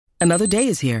Another day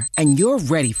is here, and you're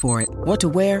ready for it. What to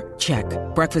wear? Check.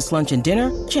 Breakfast, lunch, and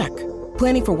dinner? Check.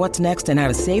 Planning for what's next and how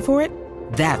to save for it?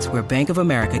 That's where Bank of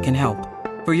America can help.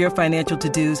 For your financial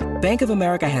to-dos, Bank of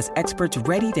America has experts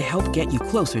ready to help get you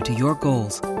closer to your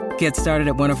goals. Get started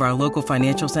at one of our local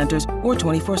financial centers or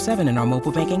 24/7 in our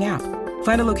mobile banking app.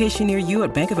 Find a location near you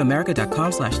at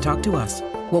bankofamerica.com/talktous.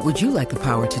 What would you like the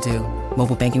power to do?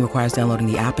 Mobile banking requires downloading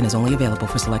the app and is only available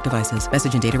for select devices.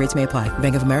 Message and data rates may apply.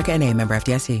 Bank of America N.A., member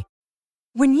FDIC.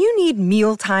 When you need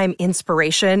mealtime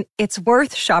inspiration, it's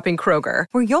worth shopping Kroger,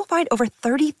 where you'll find over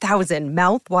 30,000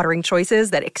 mouth-watering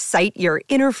choices that excite your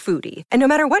inner foodie. And no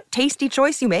matter what tasty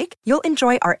choice you make, you'll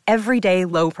enjoy our everyday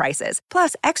low prices,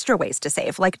 plus extra ways to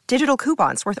save, like digital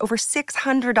coupons worth over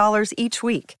 $600 each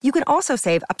week. You can also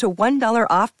save up to $1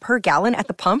 off per gallon at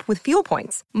the pump with fuel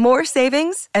points. More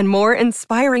savings and more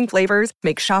inspiring flavors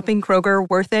make shopping Kroger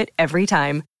worth it every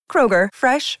time. Kroger,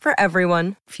 fresh for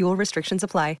everyone. Fuel restrictions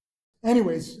apply.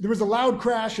 Anyways, there was a loud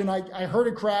crash, and I heard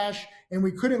a crash, and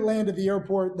we couldn't land at the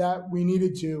airport that we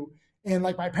needed to. And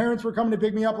like my parents were coming to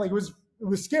pick me up, like it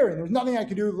was scary. There was nothing I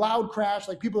could do. Loud crash,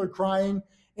 like people are crying,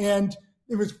 and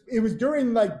it was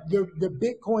during like the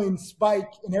Bitcoin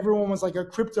spike, and everyone was like a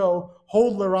crypto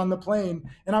hodler on the plane,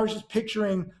 and I was just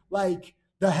picturing like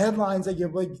the headlines like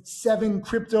like 7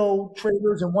 crypto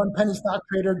traders and 1 penny stock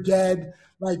trader dead.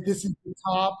 Like this is the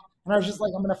top. And I was just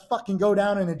like, I'm going to fucking go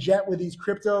down in a jet with these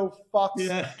crypto fucks.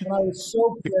 Yeah. And I was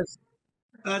so pissed.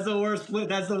 That's the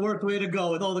worst way to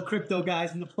go, with all the crypto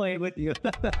guys in the plane with you.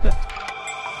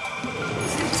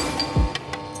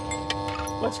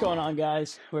 What's going on,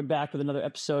 guys? We're back with another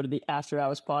episode of the After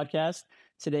Hours podcast.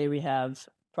 Today we have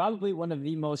probably one of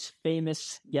the most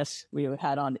famous guests we have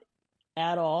had on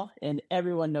at all, and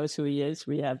everyone knows who he is.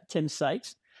 We have Tim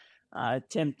Sykes.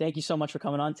 Tim, thank you so much for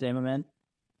coming on today, my man.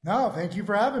 No, thank you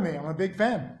for having me. I'm a big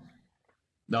fan.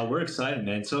 No, we're excited,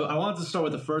 man. So I wanted to start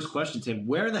with the first question, Tim.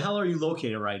 Where the hell are you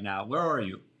located right now? Where are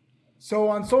you? So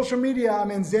on social media, I'm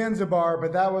in Zanzibar,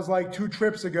 but that was like 3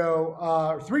 trips ago,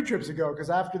 because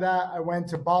after that I went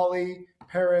to Bali,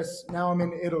 Paris. Now I'm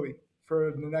in Italy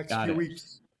for the next few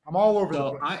weeks. I'm all over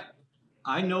the place.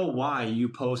 I know why you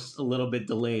post a little bit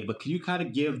delayed, but can you kind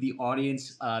of give the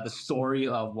audience the story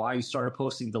of why you started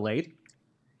posting delayed?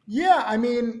 Yeah, I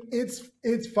mean,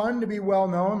 it's fun to be well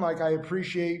known. Like I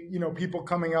appreciate, people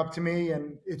coming up to me,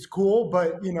 and it's cool,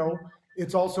 but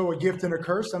it's also a gift and a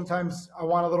curse. Sometimes I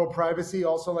want a little privacy.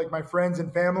 Also, like my friends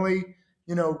and family,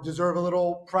 deserve a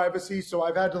little privacy. So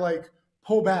I've had to like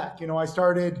pull back. I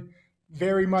started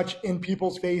very much in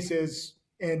people's faces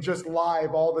and just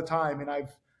live all the time. And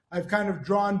I've kind of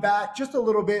drawn back just a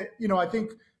little bit. I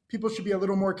think people should be a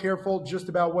little more careful just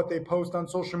about what they post on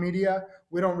social media.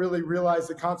 We don't really realize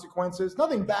the consequences.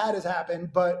 Nothing bad has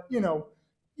happened, but you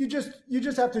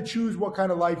just have to choose what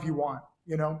kind of life you want,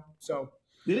 So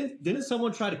didn't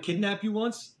someone try to kidnap you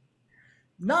once?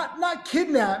 Not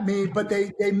kidnap me, but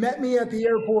they met me at the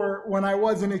airport when I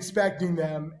wasn't expecting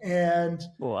them. And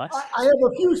what? I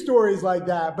have a few stories like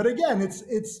that. But again,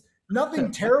 it's nothing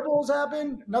terrible has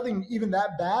happened, nothing even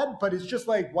that bad, but it's just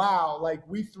like, wow, like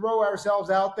we throw ourselves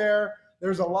out there.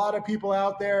 There's a lot of people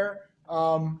out there.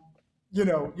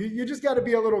 You just got to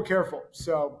be a little careful.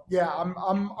 So yeah, I'm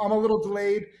a little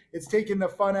delayed. It's taken the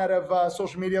fun out of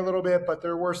social media a little bit, but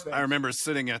there are worse things. I remember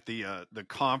sitting at the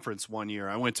conference one year.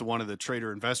 I went to one of the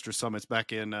trader investor summits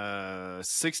back in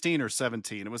 16 or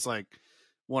 17. It was like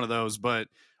one of those, but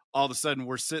all of a sudden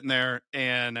we're sitting there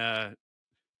and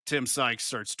Tim Sykes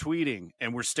starts tweeting,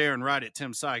 and we're staring right at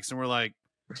Tim Sykes, and we're like,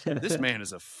 this man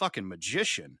is a fucking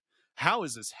magician. How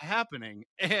is this happening?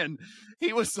 And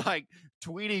he was like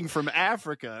tweeting from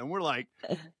Africa, and we're like,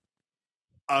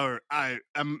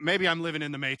 maybe I'm living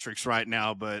in the Matrix right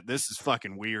now, but this is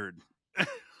fucking weird.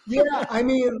 Yeah, I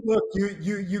mean, look,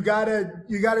 you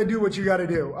gotta do what you gotta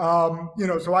do.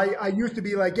 So I used to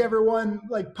be like, everyone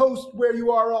like post where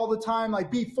you are all the time,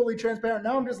 like be fully transparent.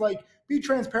 Now I'm just like, be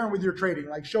transparent with your trading,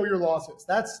 like show your losses.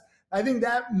 I think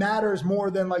that matters more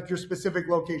than like your specific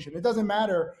location. It doesn't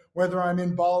matter whether I'm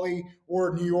in Bali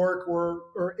or New York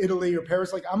or Italy or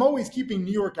Paris. Like I'm always keeping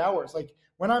New York hours. Like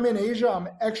when I'm in Asia, I'm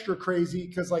extra crazy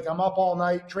because like I'm up all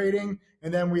night trading,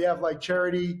 and then we have like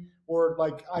charity, or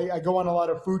like I go on a lot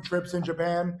of food trips in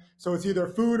Japan. So it's either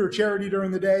food or charity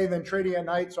during the day and then trading at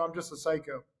night. So I'm just a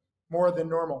psycho, more than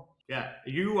normal. Yeah,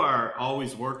 you are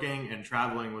always working and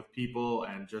traveling with people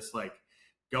and just like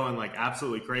going like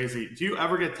absolutely crazy. Do you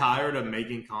ever get tired of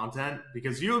making content?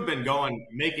 Because you have been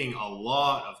making a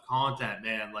lot of content,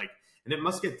 man. Like, and it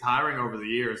must get tiring over the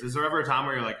years. Is there ever a time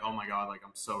where you're like, oh my God, like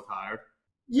I'm so tired?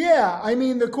 Yeah, I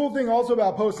mean, the cool thing also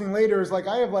about posting later is like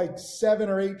I have like 7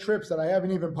 or 8 trips that I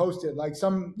haven't even posted. Like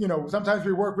sometimes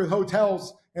we work with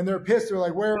hotels and they're pissed. They're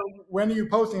like, when are you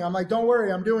posting? I'm like, don't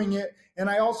worry, I'm doing it. And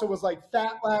I also was like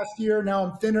fat last year. Now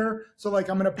I'm thinner. So like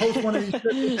I'm gonna post one of these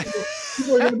trips.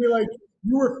 People are gonna be like,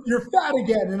 you're fat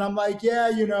again. And I'm like, yeah,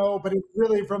 but it's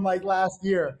really from like last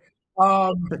year.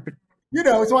 Um,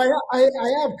 so I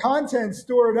have content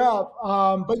stored up.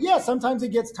 But yeah, sometimes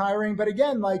it gets tiring. But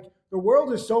again, like the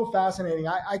world is so fascinating.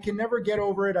 I can never get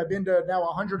over it. I've been to now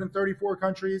 134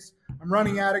 countries. I'm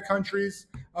running out of countries.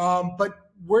 But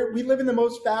we live in the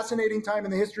most fascinating time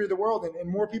in the history of the world, and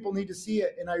more people need to see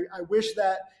it. And I wish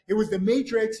that it was the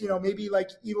Matrix, maybe like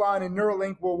Elon and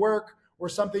Neuralink will work or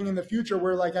something in the future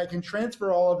where like I can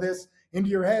transfer all of this into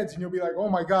your heads and you'll be like, oh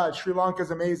my God, Sri Lanka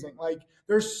is amazing. Like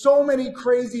there's so many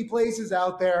crazy places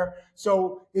out there.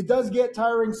 So it does get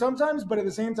tiring sometimes, but at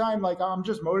the same time, like I'm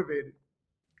just motivated.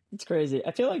 It's crazy. I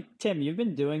feel like, Tim, you've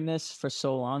been doing this for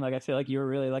so long. Like I feel like you were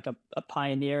really like a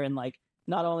pioneer in like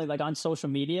not only like on social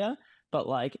media, but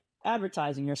like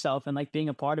advertising yourself and like being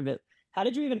a part of it. How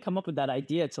did you even come up with that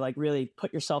idea to like really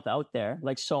put yourself out there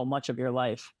like so much of your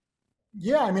life?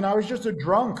 Yeah, I mean, I was just a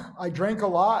drunk. I drank a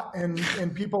lot, and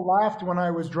people laughed when I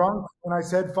was drunk, and I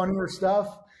said funnier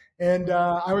stuff. And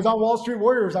I was on Wall Street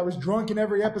Warriors. I was drunk in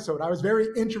every episode. I was very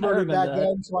introverted back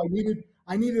then, so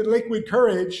I needed liquid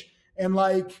courage, and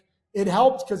like it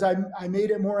helped because I made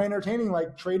it more entertaining.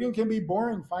 Like trading can be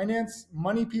boring, finance,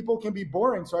 money, people can be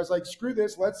boring. So I was like, screw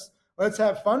this, let's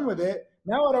have fun with it.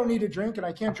 Now I don't need to drink, and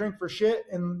I can't drink for shit.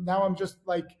 And now I'm just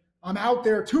like I'm out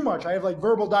there too much. I have like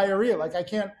verbal diarrhea. Like I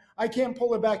can't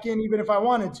pull it back in even if I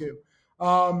wanted to.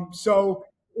 So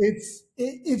it's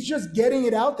just getting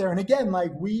it out there. And again,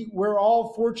 like we're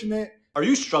all fortunate. Are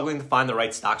you struggling to find the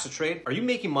right stocks to trade? Are you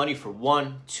making money for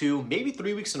 1, 2, maybe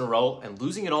 3 weeks in a row and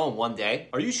losing it all in one day?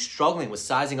 Are you struggling with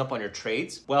sizing up on your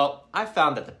trades? Well, I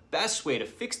found that the best way to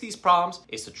fix these problems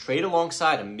is to trade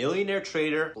alongside a millionaire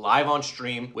trader live on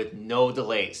stream with no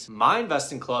delays. My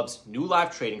Investing Club's new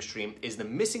live trading stream is the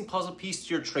missing puzzle piece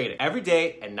to your trading. Every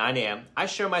day at 9 a.m., I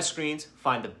share my screens,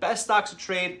 find the best stocks to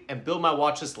trade, and build my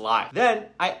watch list live. Then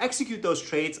I execute those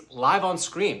trades live on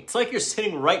screen. It's like you're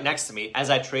sitting right next to me as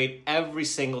I trade every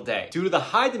single day. Due to the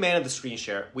high demand of the screen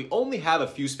share, we only have a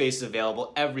few spaces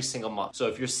available every single month. So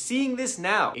if you're seeing this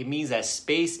now, it means that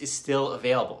space is still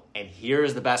available. And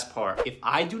here's the best part. If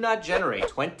I do not generate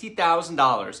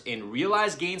 $20,000 in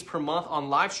realized gains per month on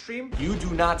live stream, you do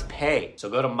not pay.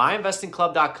 So go to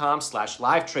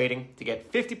myinvestingclub.com/live trading to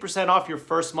get 50% off your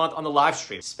first month on the live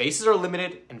stream. Spaces are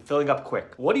limited and filling up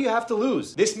quick. What do you have to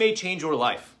lose? This may change your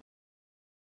life.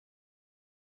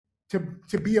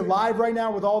 To be alive right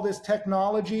now with all this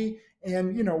technology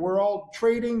and we're all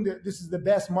trading, this is the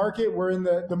best market, we're in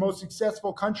the most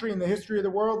successful country in the history of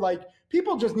the world. Like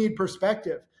people just need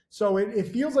perspective. So it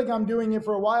feels like I'm doing it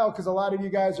for a while because a lot of you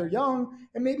guys are young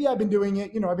and maybe I've been doing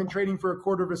it, I've been trading for a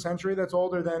quarter of a century. That's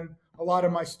older than a lot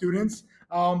of my students.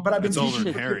 But I've been older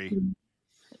than Harry.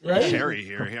 Right? Harry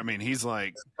here. I mean, he's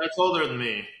like that's older than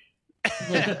me.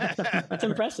 That's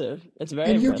impressive. It's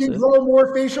very and you impressive. can grow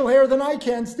more facial hair than I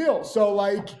can still. So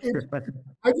like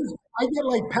I get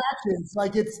like patches.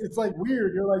 Like it's like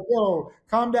weird. You're like, yo,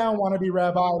 calm down, wannabe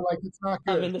rabbi. Like it's not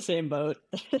good. I'm in the same boat.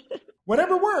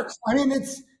 Whatever works. I mean,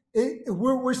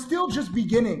 we're still just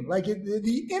beginning. Like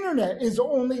the internet is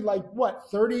only like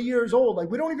 30 years old. Like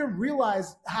we don't even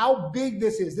realize how big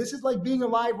this is. This is like being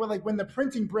alive when the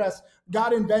printing press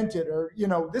got invented, or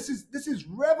this is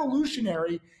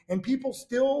revolutionary, and people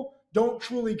still don't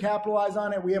truly capitalize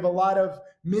on it. We have a lot of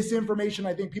misinformation.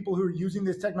 I think people who are using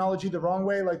this technology the wrong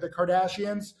way, like the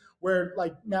Kardashians, where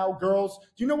like now girls.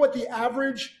 Do you know what the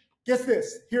average? Guess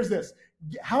this. Here's this.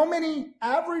 How many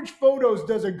average photos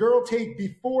does a girl take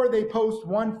before they post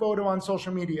one photo on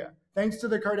social media? Thanks to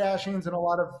the Kardashians and a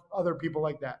lot of other people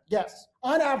like that. Yes,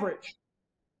 on average.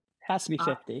 Has to be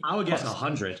 50. I would guess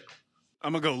 100.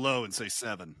 I'm gonna go low and say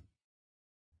 7.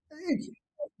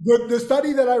 The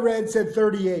study that I read said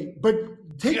 38, but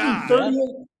taking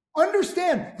 38,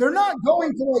 understand, they're not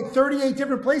going to like 38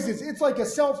 different places. It's like a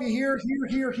selfie here.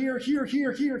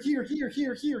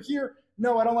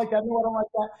 No, I don't like that. No, I don't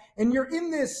like that. And you're in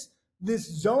this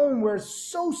zone where it's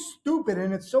so stupid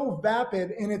and it's so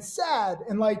vapid and it's sad.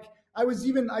 And like I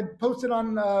posted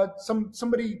on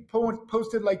somebody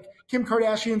posted like Kim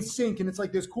Kardashian's sink, and it's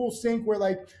like this cool sink where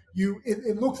like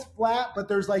it looks flat, but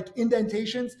there's like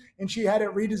indentations, and she had it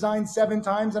redesigned 7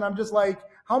 times. And I'm just like,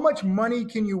 how much money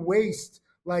can you waste?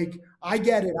 Like, I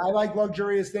get it. I like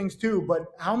luxurious things too, but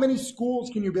how many schools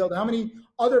can you build? How many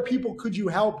other people could you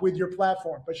help with your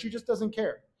platform? But she just doesn't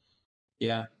care.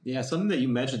 Yeah. Something that you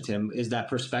mentioned, Tim, is that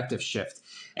perspective shift.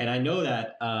 And I know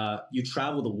that you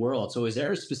travel the world. So is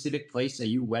there a specific place that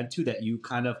you went to that you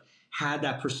kind of had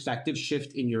that perspective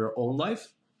shift in your own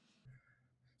life?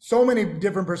 So many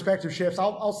different perspective shifts.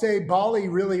 I'll say Bali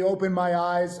really opened my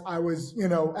eyes. I was,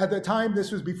 at the time,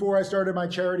 this was before I started my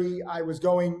charity. I was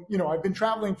going, I've been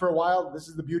traveling for a while. This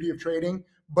is the beauty of trading.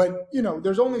 But,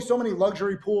 there's only so many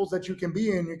luxury pools that you can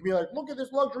be in. You can be like, look at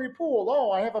this luxury pool.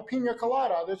 Oh, I have a pina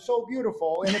colada. That's so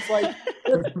beautiful. And it's like,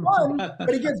 it's fun, but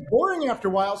it gets boring after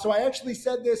a while. So I actually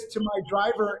said this to my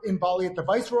driver in Bali at the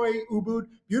Viceroy Ubud,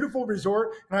 beautiful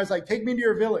resort. And I was like, take me to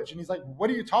your village. And he's like, what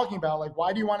are you talking about? Like,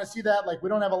 why do you want to see that? Like, we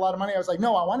don't have a lot of money. I was like,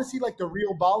 no, I want to see like the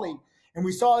real Bali. And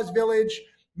we saw his village,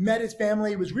 met his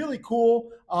family. It was really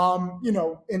cool. And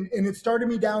it started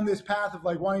me down this path of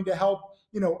like wanting to help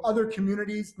other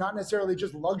communities, not necessarily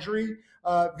just luxury,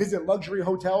 visit luxury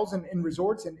hotels and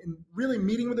resorts and really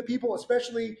meeting with the people,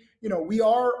 especially, we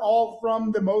are all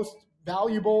from the most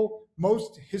valuable,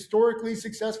 most historically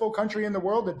successful country in the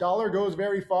world. The dollar goes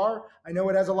very far. I know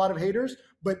it has a lot of haters,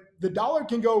 but the dollar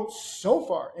can go so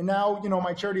far. And now,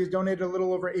 my charity has donated a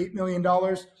little over $8 million.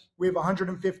 We have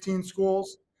 115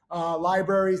 schools,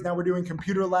 libraries. Now we're doing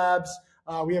computer labs.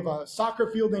 We have a soccer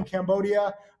field in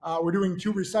Cambodia. We're doing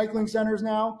 2 recycling centers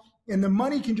now. And the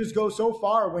money can just go so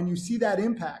far when you see that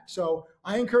impact. So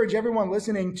I encourage everyone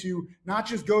listening to not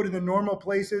just go to the normal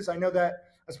places. I know that,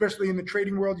 especially in the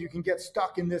trading world, you can get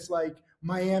stuck in this like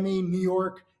Miami, New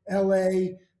York,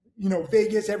 LA,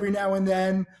 Vegas every now and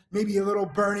then, maybe a little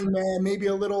Burning Man, maybe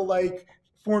a little like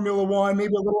Formula One,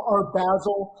 maybe a little Art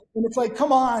Basel. And it's like,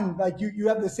 come on, like you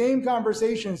have the same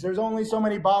conversations. There's only so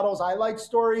many bottles. I like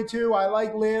Story too. I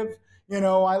like Live,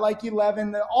 I like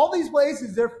 11. All these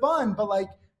places, they're fun, but like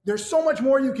there's so much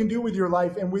more you can do with your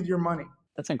life and with your money.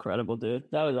 That's incredible, dude.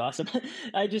 That was awesome.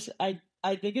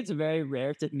 I think it's very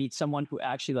rare to meet someone who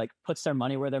actually like puts their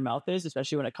money where their mouth is,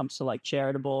 especially when it comes to like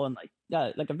charitable and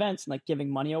like events and like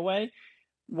giving money away.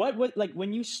 What like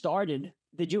when you started,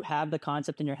 did you have the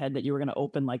concept in your head that you were going to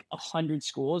open like 100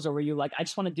 schools, or were you like, I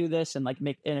just want to do this and like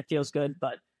and it feels good?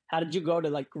 But how did you go to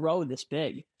like grow this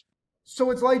big?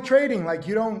 So it's like trading. Like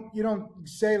you don't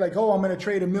say like, oh, I'm going to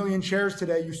trade 1 million shares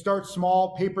today. You start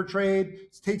small, paper trade,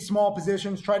 take small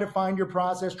positions, try to find your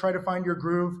process, try to find your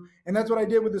groove. And that's what I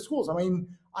did with the schools. I mean,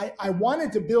 I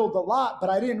wanted to build a lot, but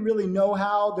I didn't really know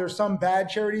how. There's some bad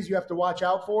charities you have to watch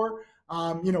out for.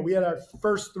 We had our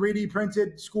first 3D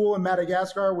printed school in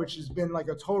Madagascar, which has been like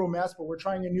a total mess, but we're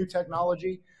trying a new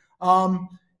technology.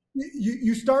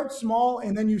 You start small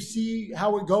and then you see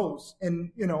how it goes.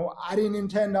 And, I didn't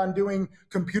intend on doing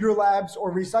computer labs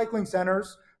or recycling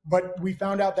centers, but we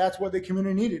found out that's what the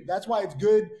community needed. That's why it's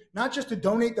good, not just to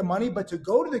donate the money, but to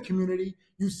go to the community.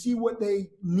 You see what they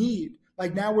need.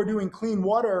 Like now we're doing clean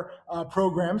water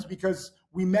programs because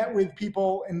we met with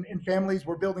people and families.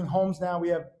 We're building homes now.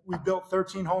 We've built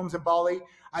 13 homes in Bali.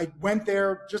 I went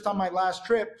there just on my last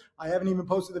trip. I haven't even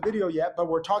posted the video yet, but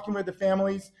we're talking with the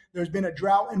families. There's been a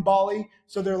drought in Bali.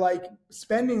 So they're like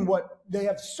spending they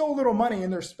have so little money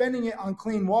and they're spending it on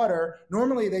clean water.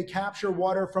 Normally they capture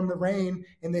water from the rain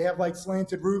and they have like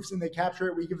slanted roofs and they capture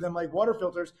it. We give them like water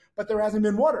filters, but there hasn't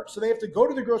been water. So they have to go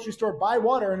to the grocery store, buy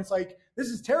water. And it's like, this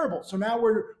is terrible. So now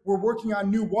we're working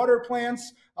on new water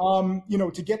plants,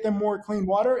 to get them more clean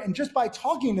water. And just by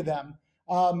talking to them,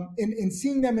 and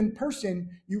seeing them in person,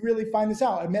 you really find this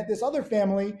out. I met this other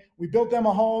family. We built them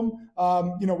a home.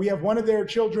 We have one of their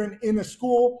children in a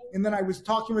school. And then I was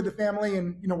talking with the family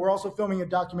and, we're also filming a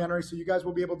documentary. So you guys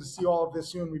will be able to see all of this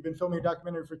soon. We've been filming a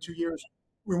documentary for 2 years.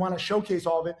 We want to showcase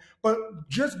all of it. But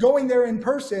just going there in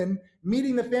person,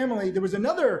 meeting the family, there was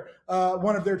another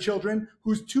one of their children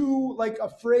who's too like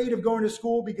afraid of going to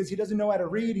school because he doesn't know how to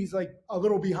read. He's like a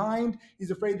little behind.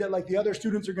 He's afraid that like the other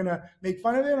students are going to make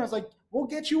fun of him. And I was like, we'll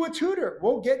get you a tutor.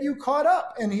 We'll get you caught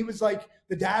up. And he was like,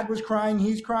 the dad was crying.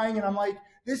 He's crying. And I'm like,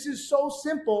 this is so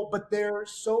simple, but they're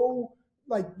so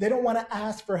like, they don't want to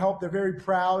ask for help. They're very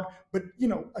proud. But,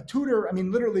 a tutor, I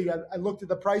mean, literally, I looked at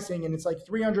the pricing and it's like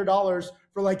 $300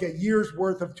 for like a year's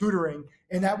worth of tutoring.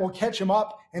 And that will catch him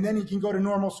up. And then he can go to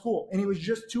normal school. And he was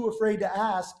just too afraid to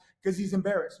ask because he's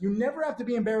embarrassed. You never have to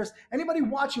be embarrassed. Anybody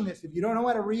watching this, if you don't know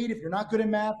how to read, if you're not good at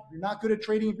math, if you're not good at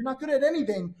trading, if you're not good at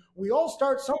anything, we all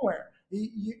start somewhere.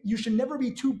 You should never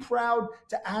be too proud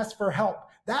to ask for help.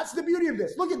 That's the beauty of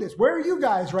this. Look at this. Where are you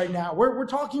guys right now? We're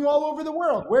talking all over the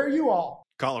world. Where are you all?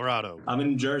 Colorado. I'm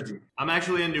in Jersey. I'm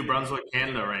actually in New Brunswick,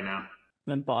 Canada right now.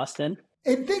 I'm in Boston.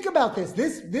 And think about this.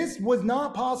 This was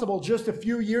not possible just a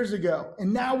few years ago.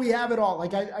 And now we have it all.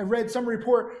 Like I read some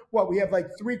report, we have like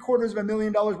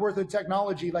 $750,000 worth of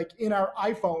technology like in our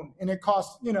iPhone. And it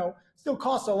costs, still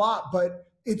costs a lot, but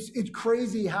it's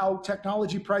crazy how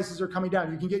technology prices are coming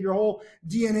down. You can get your whole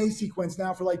DNA sequence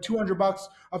now for like $200.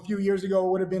 A few years ago,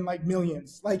 it would have been like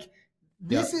millions. Like,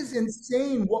 this is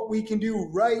insane what we can do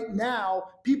right now.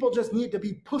 People just need to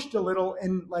be pushed a little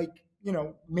and like,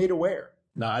 made aware.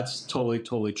 No, that's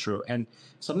totally true. And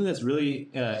something that's really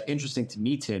interesting to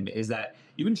me, Tim, is that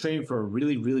you've been trading for a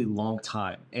really, really long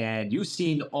time, and you've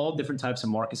seen all different types of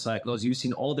market cycles. You've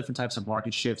seen all different types of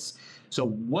market shifts. So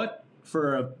what,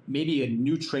 for maybe a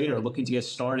new trader looking to get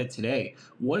started today,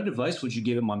 what advice would you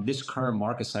give him on this current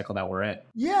market cycle that we're in?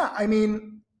 Yeah, I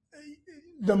mean,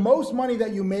 the most money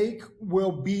that you make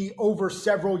will be over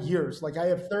several years. Like, I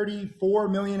have 34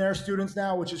 millionaire students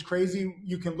now, which is crazy.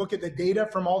 You can look at the data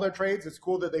from all their trades. It's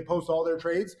cool that they post all their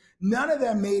trades. None of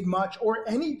them made much or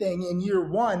anything in year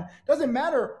one. Doesn't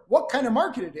matter what kind of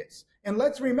market it is. And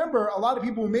let's remember, a lot of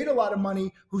people who made a lot of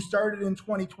money who started in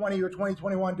 2020 or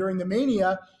 2021 during the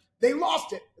mania, they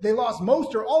lost it. They lost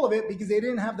most or all of it because they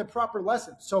didn't have the proper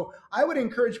lessons. So I would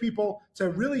encourage people to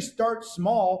really start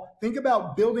small. Think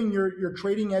about building your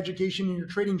trading education and your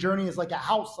trading journey as like a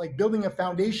house, like building a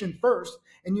foundation first.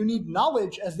 And you need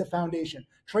knowledge as the foundation.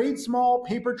 Trade small,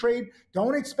 paper trade.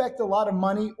 Don't expect a lot of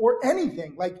money or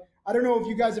anything. Like, I don't know if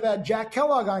you guys have had Jack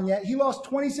Kellogg on yet. He lost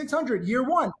 2,600 year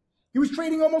one. He was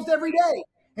trading almost every day.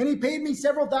 And he paid me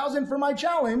several thousand for my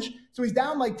challenge. So he's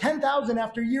down like 10,000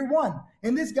 after year one.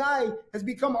 And this guy has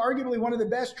become arguably one of the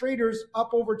best traders,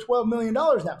 up over $12 million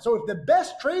now. So if the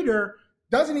best trader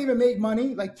doesn't even make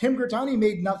money, like Tim Gertani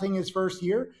made nothing his first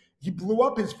year, he blew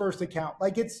up his first account.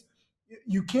 Like,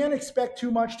 you can't expect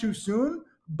too much too soon,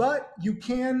 but you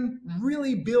can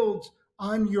really build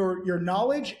on your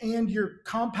knowledge and your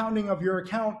compounding of your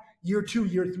account year 2,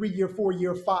 year 3, year 4,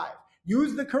 year 5.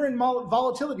 Use the current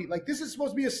volatility. Like, this is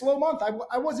supposed to be a slow month.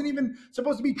 I wasn't even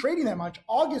supposed to be trading that much.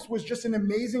 August was just an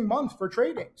amazing month for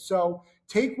trading. So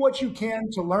take what you can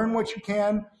to learn what you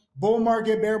can. Bull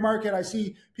market, bear market. I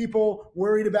see people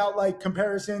worried about like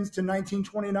comparisons to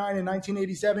 1929 and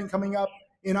 1987 coming up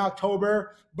in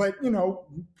October. But,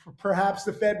 perhaps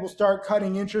the Fed will start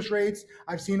cutting interest rates.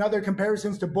 I've seen other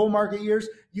comparisons to bull market years.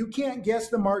 You can't guess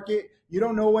the market. You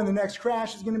don't know when the next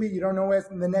crash is going to be. You don't know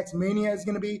when the next mania is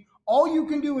going to be. All you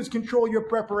can do is control your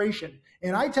preparation.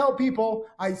 And I tell people,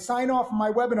 I sign off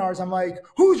my webinars. I'm like,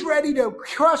 who's ready to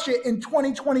crush it in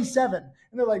 2027?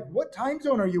 And they're like, what time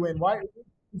zone are you in? Why?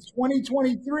 It's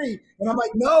 2023. And I'm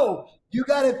like, no, you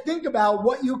got to think about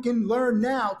what you can learn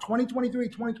now, 2023,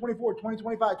 2024,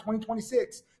 2025,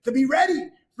 2026, to be ready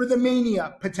for the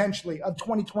mania potentially of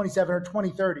 2027 or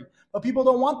 2030. But people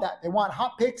don't want that. They want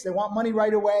hot picks. They want money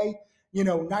right away.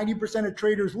 90% of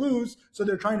traders lose. So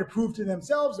they're trying to prove to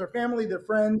themselves, their family, their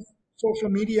friends, social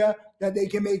media, that they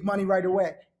can make money right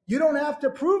away. You don't have to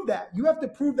prove that. You have to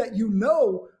prove that you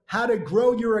know how to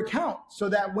grow your account so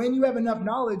that when you have enough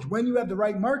knowledge, when you have the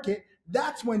right market,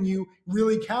 that's when you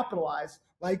really capitalize.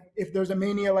 Like if there's a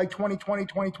mania like 2020,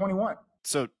 2021.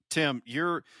 So Tim,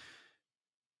 you're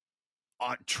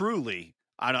truly,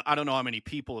 I don't know how many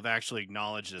people have actually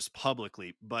acknowledged this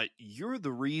publicly, but you're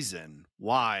the reason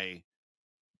why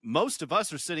most of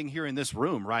us are sitting here in this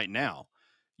room right now.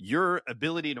 Your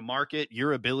ability to market,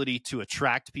 your ability to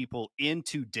attract people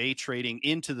into day trading,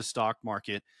 into the stock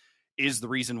market is the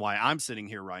reason why I'm sitting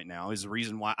here right now, is the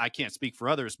reason why I can't speak for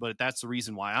others, but that's the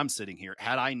reason why I'm sitting here.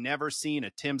 Had I never seen a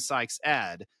Tim Sykes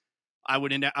ad, I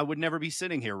would never be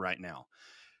sitting here right now.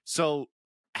 So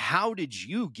how did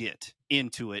you get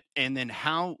into it? And then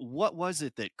what was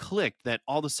it that clicked that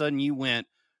all of a sudden you went,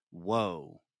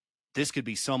 whoa, this could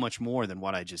be so much more than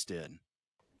what I just did?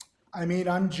 I mean,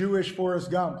 I'm Jewish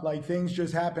Forrest Gump. Like, things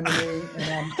just happen to me,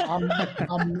 and I'm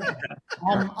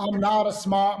not a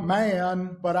smart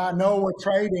man, but I know what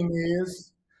trading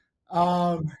is.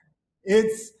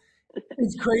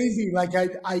 It's crazy. Like I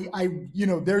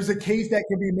there's a case that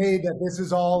can be made that this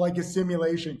is all like a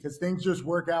simulation because things just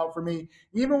work out for me,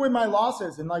 even with my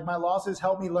losses. And like my losses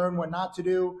help me learn what not to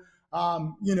do.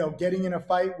 Getting in a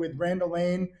fight with Randall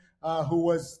Lane, who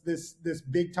was this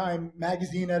big time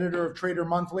magazine editor of Trader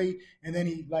Monthly. And then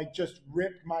he like just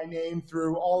ripped my name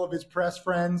through all of his press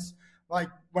friends. Like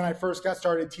when I first got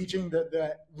started teaching,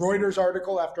 the Reuters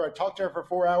article, after I talked to her for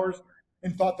 4 hours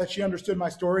and thought that she understood my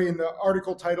story, and the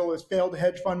article title is "Failed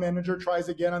Hedge Fund Manager Tries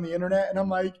Again on the Internet." And I'm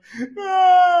like, it's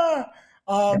the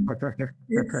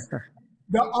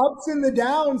ups and the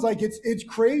downs. Like it's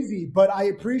crazy, but I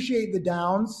appreciate the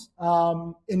downs,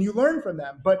 and you learn from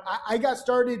them. But I got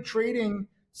started trading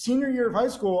senior year of high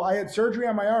school, I had surgery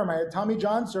on my arm. I had Tommy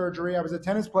John surgery. I was a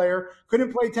tennis player,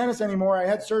 couldn't play tennis anymore. I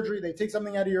had surgery. They take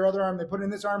something out of your other arm, they put it in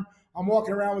this arm. I'm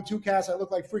walking around with 2 casts. I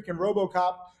look like freaking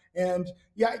RoboCop. And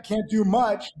yeah, I can't do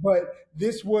much, but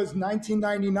this was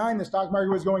 1999. The stock market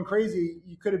was going crazy.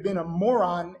 You could have been a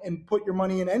moron and put your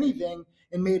money in anything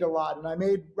and made a lot. And I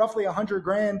made roughly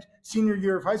 $100,000 senior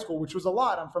year of high school, which was a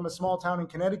lot. I'm from a small town in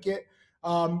Connecticut.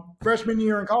 Freshman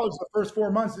year in college, the first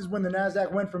 4 months is when the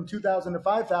NASDAQ went from 2,000 to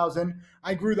 5,000.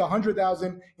 I grew the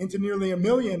 100,000 into nearly $1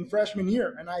 million freshman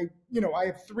year. And I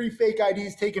have 3 fake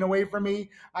IDs taken away from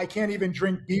me. I can't even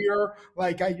drink beer.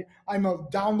 Like I'm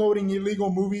downloading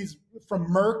illegal movies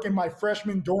from Merck in my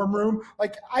freshman dorm room.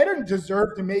 Like I didn't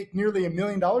deserve to make nearly $1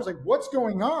 million. Like what's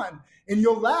going on? And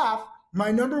you'll laugh.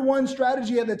 My number one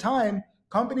strategy at the time,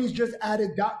 companies just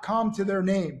added .com to their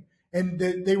name. And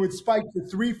they would spike for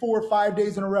 3, 4, 5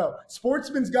 days in a row.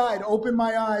 Sportsman's Guide opened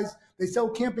my eyes. They sell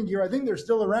camping gear. I think they're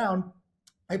still around.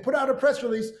 I put out a press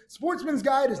release. Sportsman's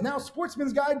Guide is now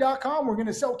sportsmansguide.com. We're going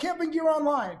to sell camping gear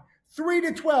online. 3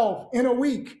 to 12 in a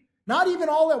week. Not even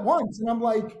all at once. And I'm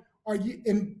like, are you?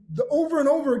 And over and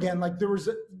over again, like there was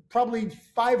probably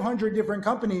 500 different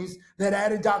companies that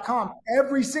added .com.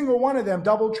 Every single one of them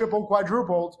doubled, tripled,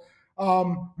 quadrupled.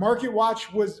 Market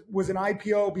Watch was an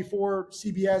IPO before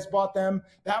CBS bought them.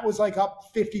 That was like up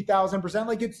 50,000%.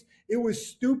 Like it was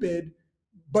stupid,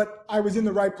 but I was in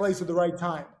the right place at the right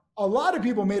time. A lot of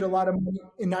people made a lot of money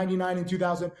in 99 and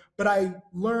 2000, but I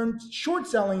learned short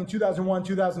selling in 2001,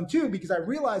 2002, because I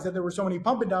realized that there were so many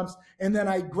pump and dumps, and then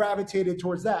I gravitated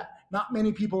towards that. Not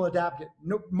many people adapted.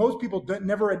 No, most people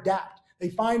never adapt.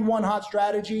 They find one hot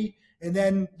strategy, and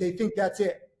then they think that's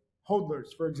it.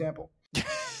 Hodlers, for example.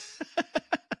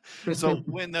 So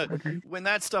when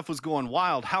that stuff was going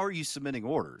wild, how are you submitting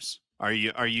orders? Are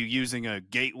you using a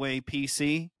gateway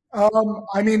PC?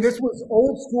 I mean, this was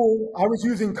old school. I was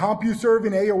using CompuServe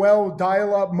and AOL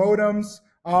dial-up modems.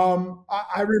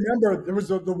 I remember there was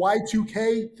the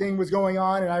Y2K thing was going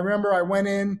on, and I remember I went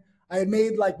in. I had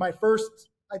made like my first.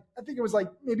 I think it was like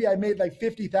maybe I made like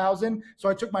 50,000. So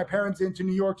I took my parents into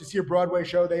New York to see a Broadway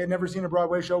show. They had never seen a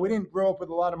Broadway show. We didn't grow up with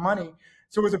a lot of money.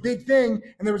 So it was a big thing.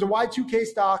 And there was a Y2K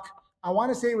stock. I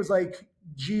want to say it was like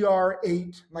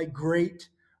GR8, like great.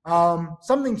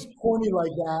 Something corny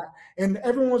like that. And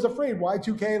everyone was afraid.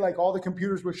 Y2K, like all the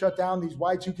computers were shut down. These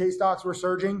Y2K stocks were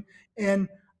surging. And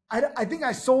I think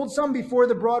I sold some before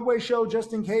the Broadway show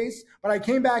just in case. But I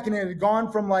came back and it had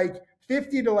gone from like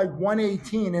 50 to like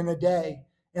 118 in a day.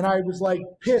 And I was like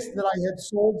pissed that I had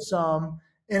sold some.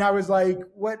 And I was like,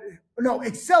 what? No,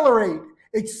 accelerate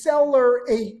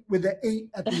with the 8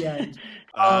 at the end.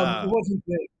 It wasn't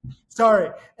big. Sorry.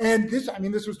 And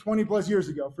this was 20 plus years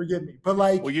ago. Forgive me. But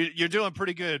like, well, you're doing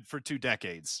pretty good for 2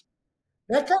 decades.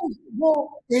 That comes,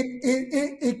 well,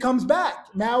 it comes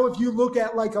back. Now, if you look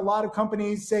at like a lot of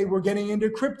companies say we're getting into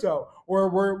crypto or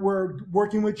we're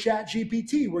working with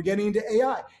ChatGPT, we're getting into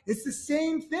AI. It's the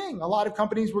same thing. A lot of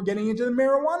companies were getting into the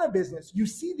marijuana business. You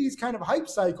see these kind of hype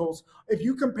cycles. If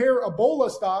you compare Ebola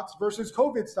stocks versus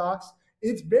COVID stocks,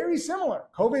 it's very similar.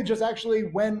 COVID just actually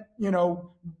went,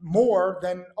 more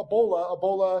than Ebola.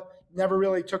 Ebola never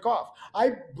really took off.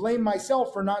 I blame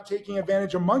myself for not taking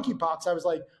advantage of monkeypox. I was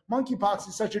like, monkeypox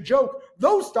is such a joke.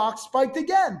 Those stocks spiked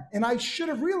again. And I should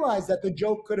have realized that the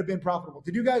joke could have been profitable.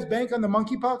 Did you guys bank on the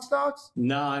monkeypox stocks?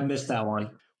 No, I missed that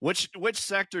one. Which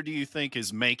sector do you think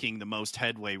is making the most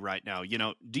headway right now?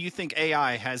 Do you think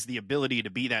AI has the ability to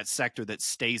be that sector that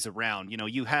stays around?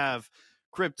 You have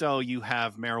crypto, you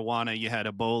have marijuana, you had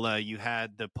Ebola, you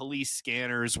had the police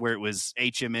scanners where it was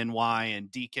HMNY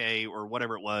and DK or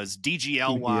whatever it was,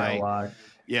 DGLY.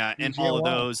 Yeah, and all of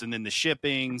those, and then the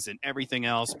shippings and everything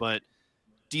else. But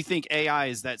do you think AI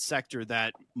is that sector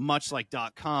that, much like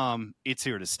 .com, it's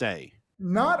here to stay?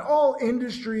 Not all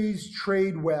industries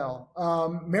trade well.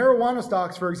 Marijuana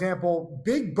stocks, for example,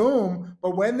 big boom,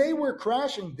 but when they were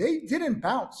crashing, they didn't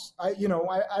bounce. I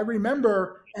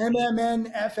remember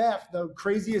MMNFF, the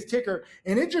craziest ticker,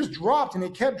 and it just dropped and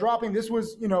it kept dropping. This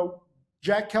was,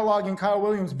 Jack Kellogg and Kyle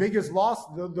Williams' biggest loss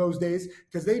those days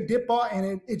because they dip bought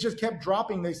and it just kept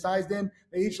dropping. They sized in,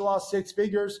 they each lost 6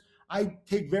 figures. I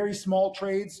take very small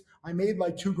trades. I made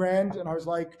like $2,000 and I was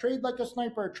like, trade like a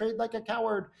sniper, trade like a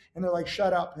coward. And they're like,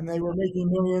 shut up. And they were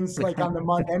making millions like on the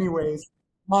month anyways.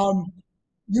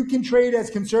 You can trade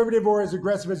as conservative or as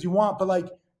aggressive as you want, but like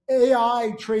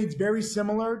AI trades very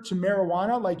similar to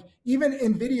marijuana. Like even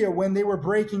NVIDIA, when they were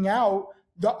breaking out,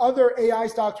 the other AI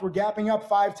stocks were gapping up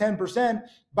 5-10%.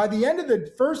 By the end of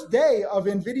the first day of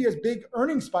NVIDIA's big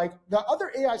earnings spike, the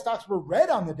other AI stocks were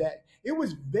red on the day. It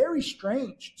was very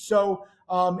strange. So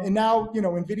And now,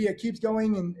 NVIDIA keeps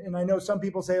going. And I know some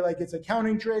people say like it's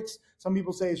accounting tricks. Some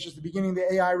people say it's just the beginning of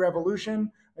the AI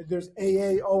revolution. There's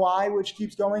AAOI, which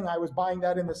keeps going. I was buying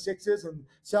that in the 6s and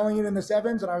selling it in the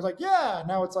 7s. And I was like, yeah,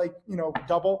 now it's like,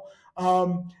 double.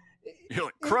 You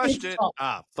crushed it.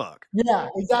 Fuck. Yeah,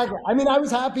 exactly. I mean, I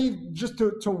was happy just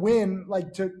to win,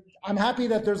 I'm happy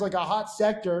that there's like a hot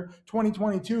sector.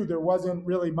 2022, there wasn't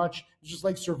really much. It was just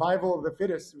like survival of the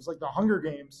fittest. It was like the Hunger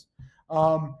Games.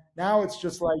 Now it's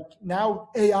just like, now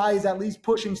AI is at least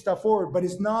pushing stuff forward, but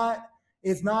it's not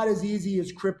as easy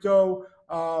as crypto.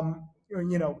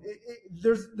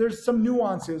 There's some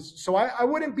nuances. So I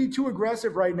wouldn't be too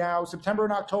aggressive right now. September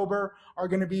and October are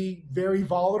going to be very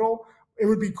volatile. It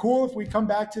would be cool if we come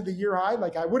back to the year high.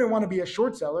 Like, I wouldn't want to be a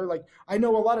short seller. Like, I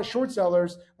know a lot of short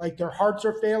sellers, like their hearts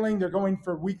are failing. They're going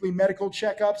for weekly medical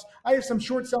checkups. I have some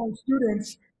short selling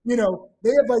students, they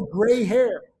have like gray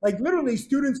hair, like literally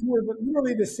students who are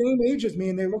literally the same age as me,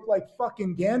 and they look like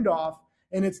fucking Gandalf.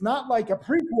 And it's not like a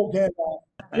prequel Gandalf.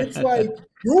 It's like,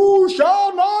 you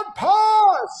shall not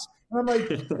pass. And I'm like,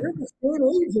 you're the same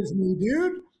age as me,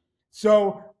 dude.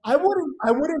 So I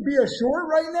wouldn't be a short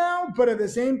right now, but at the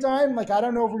same time, like, I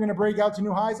don't know if we're going to break out to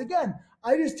new highs again.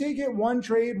 I just take it one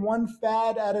trade, one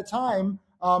fad at a time.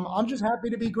 I'm just happy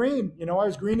to be green. I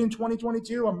was green in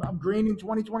 2022. I'm green in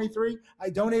 2023. I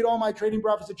donate all my trading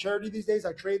profits to charity these days.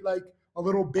 I trade like a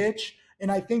little bitch.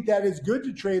 And I think that it's good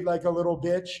to trade like a little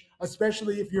bitch,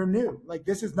 especially if you're new. Like,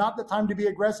 this is not the time to be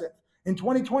aggressive. In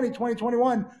 2020,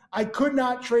 2021, I could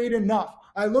not trade enough.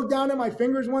 I looked down at my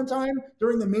fingers one time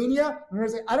during the mania, and I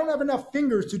was like, I don't have enough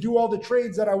fingers to do all the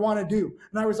trades that I want to do.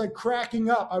 And I was like cracking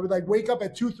up. I would like wake up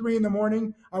at 2, 3 in the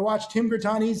morning. I watched Tim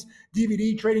Grittani's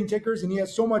DVD, Trading Tickers, and he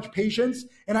has so much patience.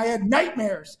 And I had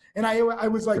nightmares. And I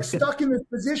was like stuck in this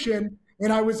position,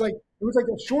 and I was like, it was like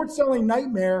a short selling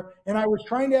nightmare. And I was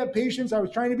trying to have patience. I was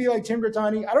trying to be like Tim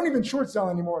Grittani. I don't even short sell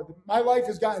anymore. My life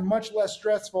has gotten much less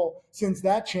stressful since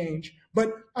that change.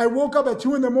 But I woke up at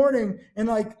 2 in the morning and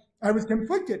like, I was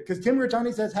conflicted because Tim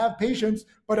Grittani says have patience,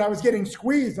 but I was getting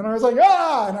squeezed and I was like,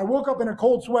 and I woke up in a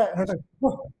cold sweat and I was like,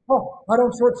 I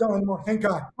don't short sell anymore. Thank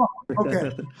God. Okay.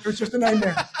 It was just a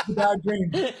nightmare. It's a bad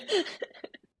dream.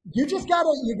 You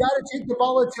gotta take the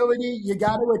volatility. You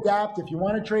got to adapt. If you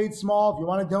want to trade small, if you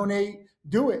want to donate,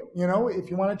 do it.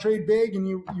 If you want to trade big and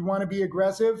you want to be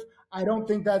aggressive, I don't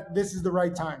think that this is the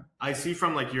right time. I see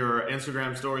from like your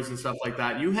Instagram stories and stuff like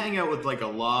that, you hang out with like a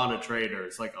lot of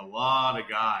traders, like a lot of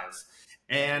guys.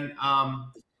 And,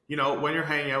 when you're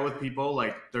hanging out with people,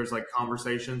 like there's like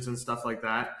conversations and stuff like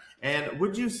that. And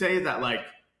would you say that like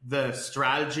the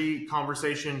strategy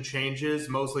conversation changes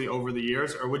mostly over the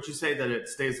years, or would you say that it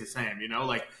stays the same,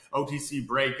 like OTC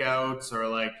breakouts or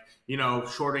like,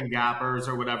 shorting gappers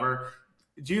or whatever?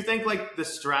 Do you think like the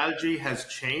strategy has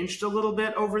changed a little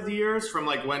bit over the years from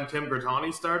like when Tim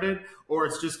Grittani started, or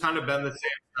it's just kind of been the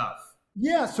same stuff?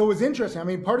 Yeah, so it was interesting. I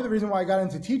mean, part of the reason why I got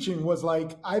into teaching was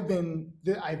like I've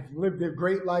lived a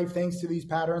great life thanks to these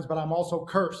patterns, but I'm also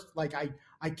cursed. Like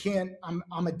I can't.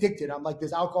 I'm addicted. I'm like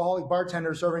this alcoholic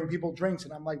bartender serving people drinks,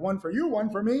 and I'm like, one for you, one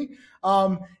for me.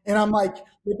 And I'm like,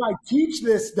 if I teach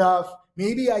this stuff,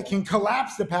 maybe I can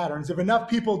collapse the patterns if enough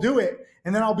people do it,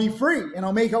 and then I'll be free and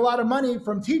I'll make a lot of money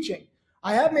from teaching.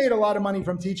 I have made a lot of money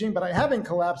from teaching, but I haven't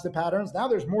collapsed the patterns. Now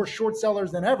there's more short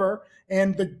sellers than ever.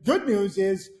 And the good news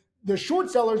is the short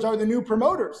sellers are the new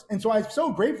promoters. And so I'm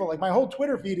so grateful. Like my whole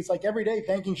Twitter feed is like every day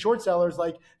thanking short sellers.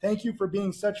 Like, thank you for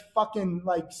being such fucking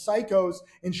like psychos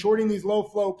and shorting these low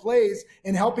flow plays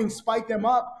and helping spike them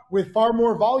up with far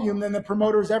more volume than the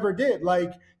promoters ever did.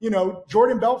 Like,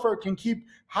 Jordan Belfort can keep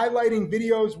highlighting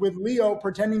videos with Leo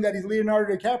pretending that he's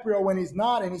Leonardo DiCaprio when he's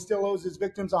not, and he still owes his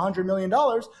victims $100 million.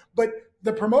 But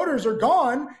the promoters are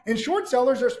gone and short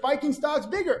sellers are spiking stocks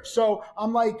bigger. So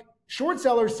I'm like, short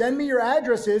sellers, send me your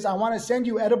addresses. I want to send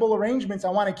you edible arrangements. I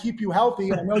want to keep you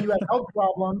healthy. I know you have health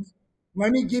problems.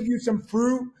 Let me give you some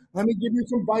fruit. Let me give you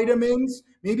some vitamins.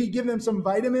 Maybe give them some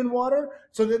vitamin water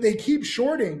so that they keep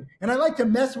shorting. And I like to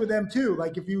mess with them too.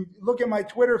 Like if you look at my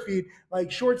Twitter feed,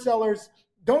 like short sellers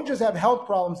don't just have health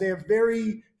problems. They have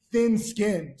very thin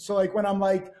skin. So like when I'm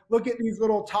like, look at these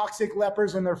little toxic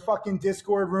lepers in their fucking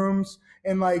Discord rooms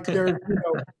and like they're,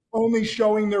 only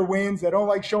showing their wins. They don't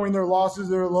like showing their losses,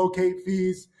 their locate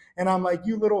fees. And I'm like,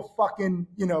 you little fucking,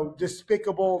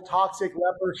 despicable, toxic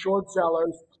leper short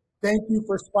sellers. Thank you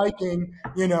for spiking,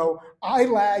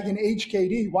 iLag and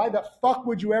HKD. Why the fuck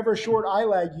would you ever short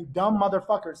iLag, you dumb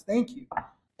motherfuckers? Thank you.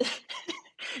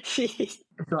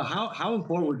 So how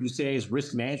important would you say is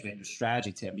risk management in your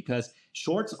strategy, Tim? Because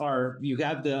shorts are, you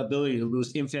have the ability to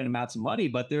lose infinite amounts of money,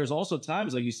 but there's also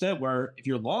times, like you said, where if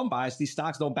you're long biased, these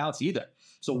stocks don't bounce either.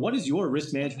 So what is your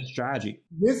risk management strategy?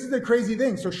 This is the crazy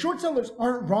thing. So short sellers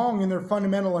aren't wrong in their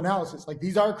fundamental analysis. Like,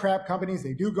 these are crap companies.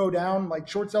 They do go down. Like,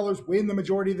 short sellers win the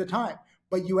majority of the time.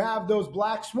 But you have those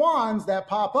black swans that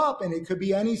pop up, and it could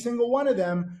be any single one of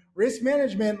them. Risk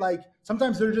management, like,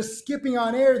 sometimes they're just skipping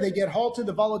on air. They get halted.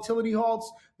 The volatility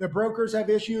halts. The brokers have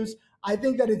issues. I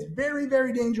think that it's very,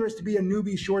 very dangerous to be a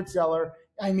newbie short seller.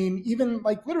 I mean, even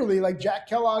like literally like Jack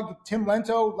Kellogg, Tim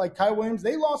Lento, like Kyle Williams,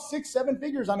 they lost 6-7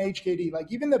 figures on HKD.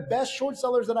 Like, even the best short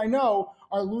sellers that I know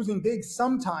are losing big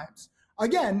sometimes.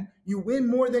 Again, you win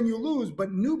more than you lose,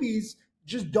 but newbies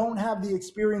just don't have the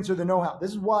experience or the know-how.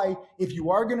 This is why if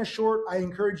you are going to short, I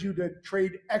encourage you to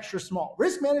trade extra small.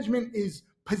 Risk management is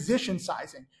position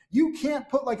sizing. You can't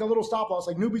put like a little stop loss.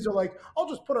 Like, newbies are like, I'll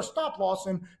just put a stop loss,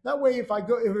 and that way if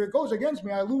it goes against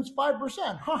me, I lose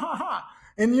 5%. Ha ha ha.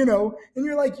 And and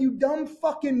you're like, you dumb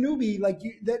fucking newbie. Like,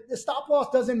 the stop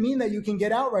loss doesn't mean that you can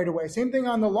get out right away. Same thing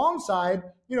on the long side.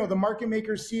 The market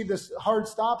makers see this hard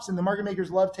stops, and the market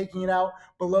makers love taking it out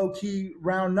below key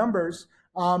round numbers.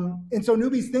 And so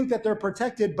newbies think that they're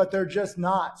protected, but they're just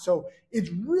not. So it's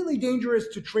really dangerous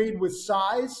to trade with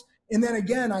size. And then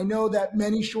again, I know that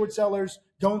many short sellers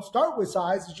don't start with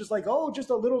size. It's just like, oh,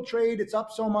 just a little trade. It's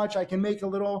up so much. I can make a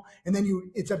little. And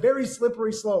then it's a very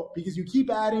slippery slope, because you keep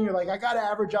adding. You're like, I got to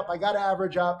average up. I got to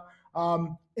average up.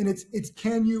 And it's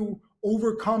can you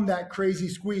overcome that crazy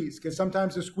squeeze? Because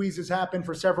sometimes the squeezes happen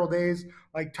for several days,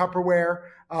 like Tupperware,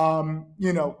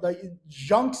 like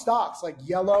junk stocks like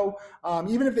Yellow,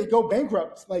 even if they go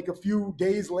bankrupt like a few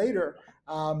days later.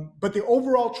 But the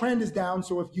overall trend is down.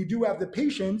 So if you do have the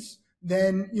patience,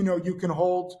 then, you can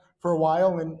hold for a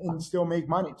while and still make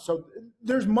money. So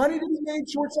there's money to be made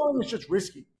short selling. It's just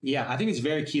risky. Yeah, I think it's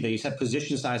very key that you said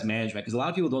position size management, because a lot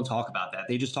of people don't talk about that.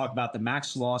 They just talk about the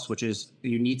max loss, which is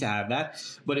you need to have that.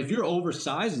 But if you're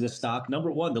oversizing the stock,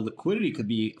 number one, the liquidity could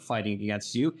be fighting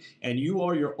against you, and you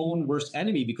are your own worst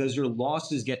enemy because your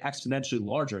losses get exponentially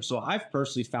larger. So I've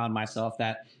personally found myself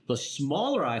that the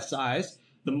smaller I size,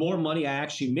 the more money I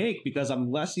actually make, because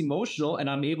I'm less emotional and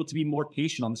I'm able to be more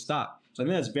patient on the stock. So I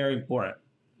think that's very important.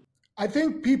 I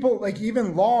think people, like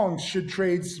even longs, should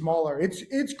trade smaller.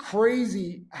 It's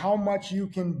crazy how much you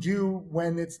can do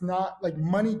when it's not like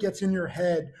money gets in your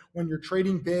head when you're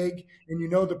trading big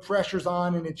and the pressure's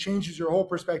on, and it changes your whole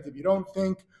perspective. You don't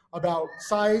think about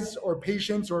size or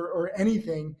patience or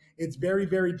anything. It's very,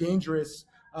 very dangerous,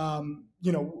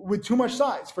 with too much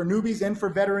size for newbies and for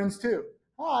veterans too.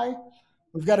 Hi,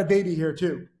 we've got a baby here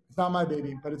too. It's not my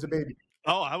baby, but it's a baby.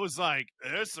 Oh, I was like,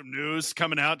 there's some news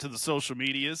coming out to the social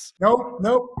medias. Nope.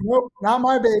 Not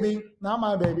my baby. Not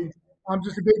my baby. I'm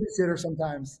just a babysitter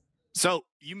sometimes. So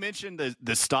you mentioned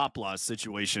the stop loss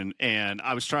situation, and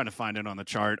I was trying to find it on the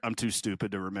chart. I'm too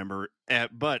stupid to remember,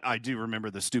 but I do remember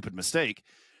the stupid mistake.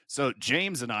 So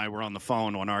James and I were on the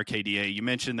phone on RKDA. You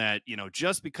mentioned that,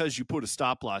 just because you put a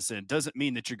stop loss in doesn't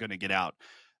mean that you're going to get out.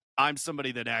 I'm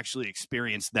somebody that actually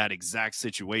experienced that exact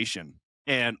situation.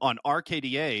 And on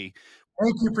RKDA,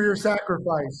 thank you for your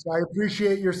sacrifice. I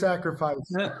appreciate your sacrifice.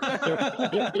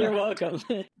 You're welcome.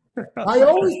 I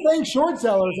always thank short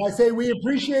sellers. I say, we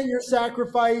appreciate your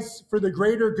sacrifice for the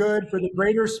greater good, for the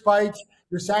greater spikes.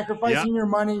 You're sacrificing your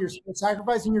money. You're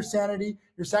sacrificing your sanity.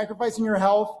 You're sacrificing your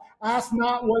health. Ask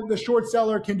not what the short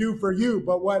seller can do for you,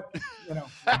 but what,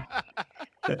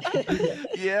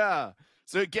 Yeah.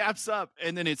 So it gaps up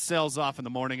and then it sells off in the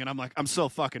morning. And I'm like, I'm so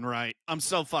fucking right.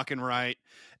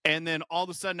 And then all of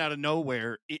a sudden, out of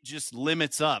nowhere, it just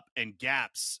limits up and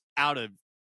gaps out of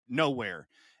nowhere.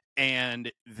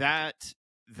 And that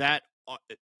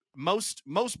most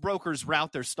brokers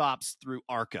route their stops through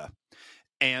ARCA.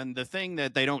 And the thing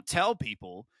that they don't tell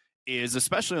people is,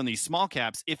 especially on these small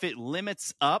caps, if it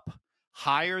limits up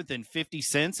higher than 50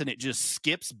 cents and it just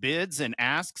skips bids and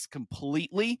asks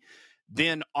completely,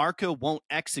 then ARCA won't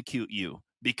execute you,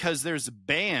 because there's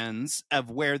bands of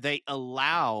where they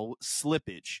allow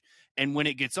slippage. And when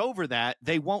it gets over that,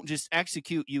 they won't just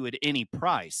execute you at any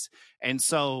price. And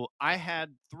so I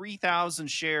had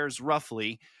 3,000 shares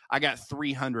roughly. I got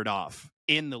 300 off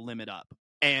in the limit up.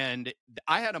 And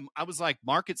I was like,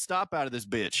 market stop out of this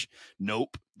bitch.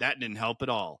 Nope, that didn't help at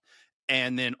all.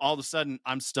 And then all of a sudden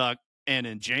I'm stuck. And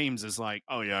then James is like,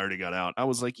 oh, yeah, I already got out. I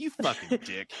was like, you fucking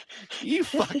dick. You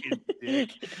fucking dick.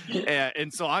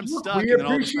 And so I'm stuck. We and then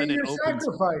appreciate all of a sudden your it opens.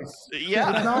 sacrifice.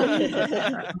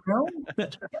 Yeah.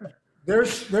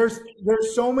 There's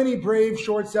so many brave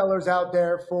short sellers out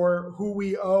there for who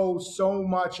we owe so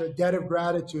much a debt of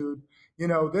gratitude.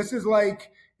 This is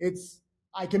like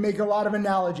I can make a lot of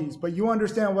analogies, but you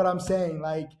understand what I'm saying.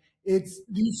 Like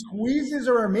these squeezes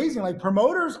are amazing. Like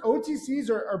promoters, OTCs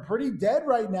are pretty dead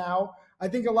right now. I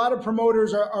think a lot of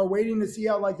promoters are waiting to see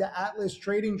how like the Atlas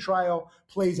trading trial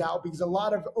plays out, because a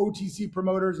lot of OTC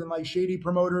promoters and like shady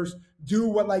promoters do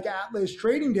what like Atlas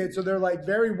trading did. So they're like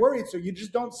very worried. So you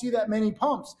just don't see that many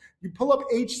pumps. You pull up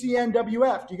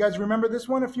HCNWF. Do you guys remember this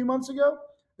one a few months ago?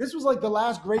 This was like the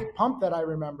last great pump that I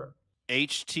remember.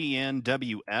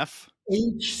 HTNWF?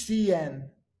 HCN.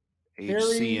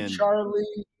 Harry,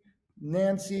 Charlie,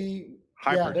 Nancy.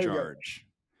 Hypercharge.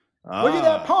 Look at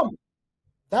that pump.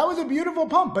 That was a beautiful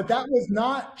pump, but that was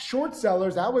not short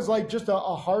sellers. That was like just a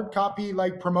hard copy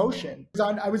like promotion.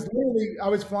 I was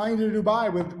flying to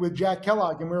Dubai with Jack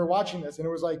Kellogg, and we were watching this, and it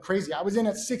was like crazy. I was in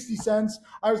at 60 cents.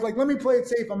 I was like, let me play it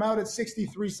safe. I'm out at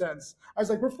 63 cents. I was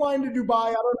like, we're flying to Dubai.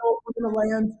 I don't know if we're going to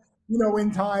land,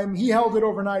 in time. He held it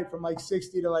overnight from like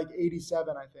 60 to like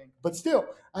 87, I think. But still,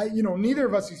 neither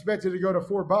of us expected to go to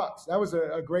 $4. That was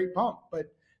a great pump. But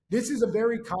this is a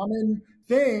very common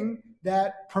thing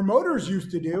that promoters used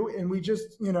to do. And we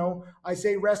just, I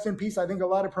say rest in peace. I think a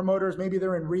lot of promoters, maybe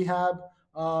they're in rehab,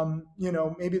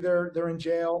 maybe they're in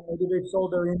jail, maybe they've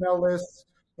sold their email lists,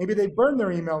 maybe they burned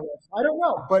their email lists. I don't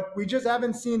know, but we just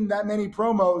haven't seen that many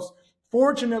promos.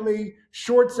 Fortunately,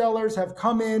 short sellers have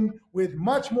come in with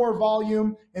much more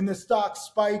volume, and the stocks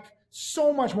spike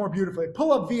so much more beautifully.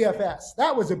 Pull up VFS.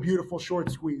 That was a beautiful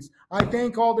short squeeze. I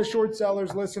thank all the short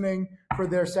sellers listening for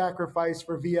their sacrifice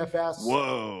for VFS.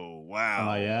 Whoa,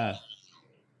 wow. Oh, yeah.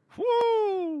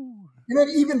 Woo! And then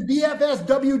even VFS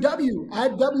WW,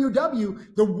 at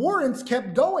WW, the warrants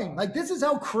kept going. Like, this is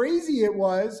how crazy it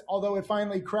was, although it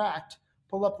finally cracked.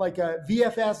 Pull up like a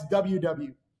VFS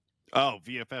WW. Oh,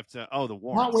 VFF. Oh, the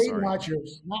warrants. Not Weight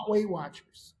Watchers. Not Weight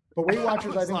Watchers. But Weight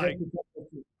Watchers, I think.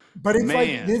 But it's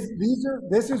like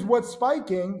this is what's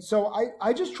spiking. So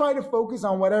I just try to focus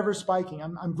on whatever's spiking.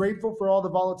 I'm grateful for all the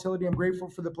volatility. I'm grateful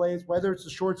for the plays, whether it's a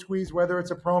short squeeze, whether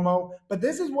it's a promo. But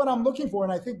this is what I'm looking for.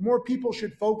 And I think more people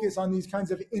should focus on these kinds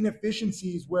of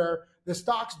inefficiencies where the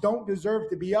stocks don't deserve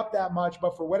to be up that much,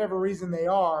 but for whatever reason they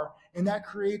are. And that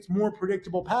creates more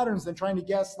predictable patterns than trying to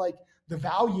guess like the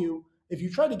value. If you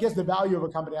try to guess the value of a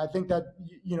company, I think that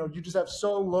you just have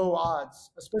so low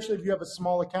odds, especially if you have a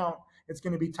small account. It's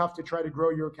going to be tough to try to grow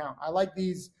your account. I like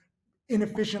these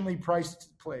inefficiently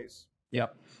priced plays.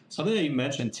 Yep. Something that you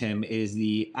mentioned, Tim, is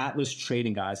the Atlas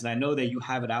trading guys. And I know that you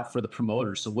have it out for the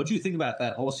promoters. So what do you think about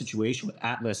that whole situation with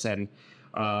Atlas and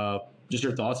just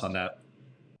your thoughts on that?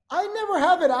 I never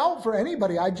have it out for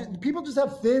anybody. People just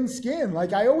have thin skin.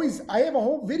 Like I have a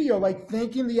whole video like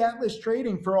thanking the Atlas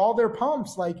Trading for all their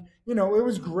pumps. Like, it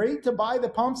was great to buy the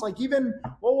pumps. Like even,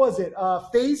 what was it?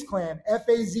 FaZe Clan,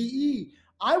 FAZE.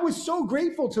 I was so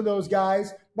grateful to those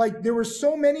guys. Like there were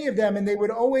so many of them, and they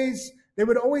would always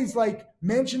like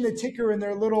mention the ticker in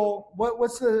their little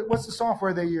what's the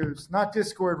software they use? Not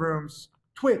Discord rooms,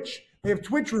 Twitch. They have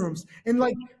Twitch rooms, and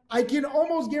like I can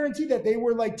almost guarantee that they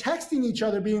were like texting each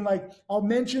other, being like, "I'll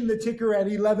mention the ticker at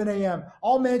 11 a.m.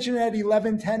 I'll mention it at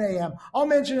 11:10 a.m. I'll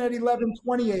mention it at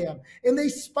 11:20 a.m." And they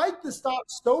spiked the stock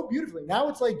so beautifully. Now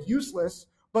it's like useless,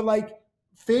 but like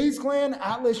FaZe Clan,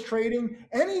 Atlas Trading,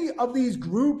 any of these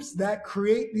groups that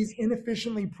create these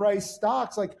inefficiently priced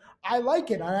stocks, like I like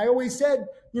it. And I always said,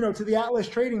 to the Atlas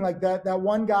Trading, like that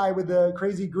one guy with the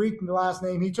crazy Greek last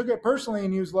name, he took it personally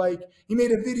and he was like, he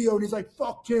made a video and he's like,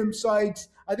 fuck Tim Sykes.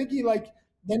 I think he like,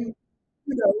 then,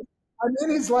 I'm in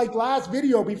his like last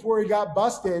video before he got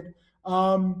busted.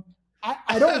 I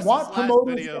don't want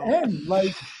promoters to end.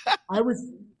 Like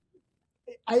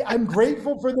I'm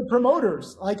grateful for the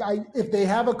promoters. Like if they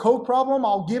have a coke problem,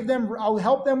 I'll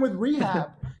help them with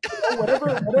rehab, whatever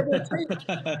it takes.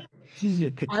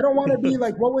 I don't want to be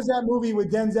like, what was that movie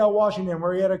with Denzel Washington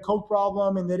where he had a coke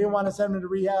problem and they didn't want to send him to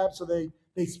rehab, so they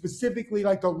specifically,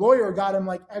 like the lawyer got him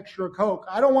like extra coke.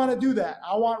 I don't want to do that.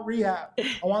 I want rehab.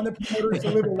 I want the promoters to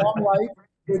live a long life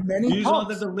with many pumps. You just want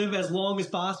them to live as long as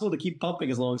possible, to keep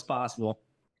pumping as long as possible,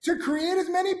 to create as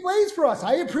many plays for us.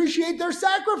 I appreciate their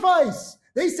sacrifice.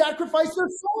 They sacrifice their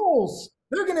souls.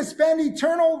 They're going to spend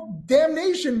eternal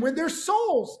damnation with their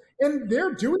souls. And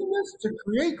they're doing this to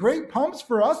create great pumps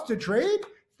for us to trade.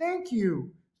 Thank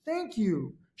you. Thank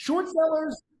you. Short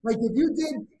sellers, like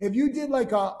if you did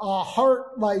like a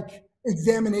heart like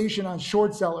examination on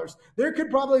short sellers, there could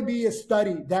probably be a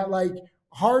study that like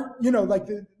heart,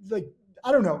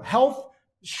 I don't know,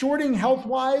 shorting health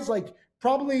wise, like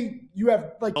probably you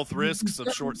have like health risks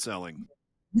of short selling.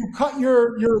 you cut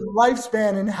your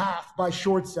lifespan in half by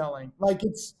short selling. Like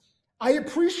I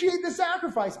appreciate the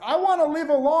sacrifice. I want to live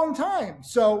a long time.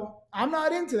 So I'm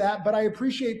not into that, but I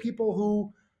appreciate people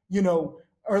who,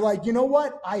 are like, you know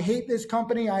what? I hate this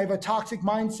company. I have a toxic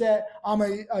mindset. I'm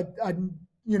a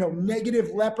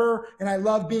negative leper, and I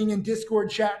love being in Discord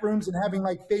chat rooms and having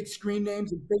like fake screen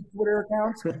names and fake Twitter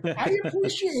accounts. I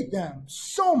appreciate them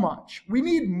so much. We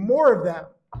need more of them.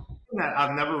 That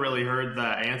I've never really heard the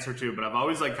answer to, but I've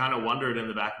always like kind of wondered in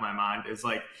the back of my mind is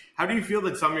like, how do you feel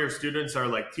that some of your students are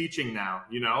like teaching now?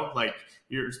 Like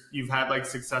you've had like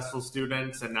successful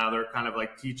students and now they're kind of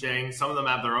like teaching. Some of them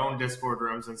have their own Discord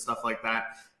rooms and stuff like that.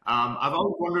 I've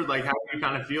always wondered like how do you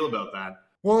kind of feel about that?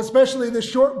 Well, especially the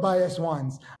short bias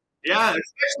ones. Yeah,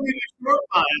 especially the short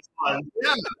bias ones.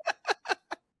 Yeah.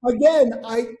 Again,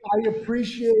 I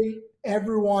appreciate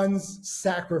everyone's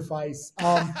sacrifice.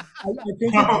 I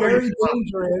think it's very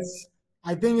dangerous.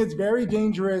 I think it's very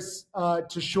dangerous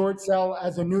to short sell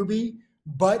as a newbie,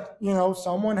 but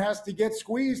someone has to get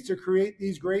squeezed to create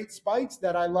these great spikes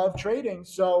that I love trading.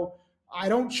 So I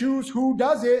don't choose who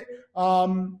does it.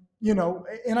 And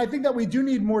I think that we do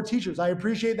need more teachers. I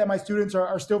appreciate that my students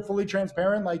are still fully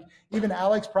transparent. Like even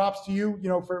Alex, props to you,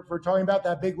 for talking about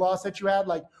that big loss that you had.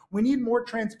 Like we need more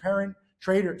transparent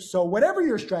traders. So whatever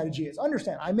your strategy is,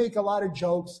 understand, I make a lot of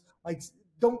jokes, like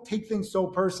don't take things so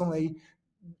personally.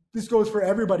 This goes for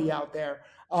everybody out there.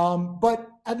 But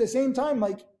at the same time,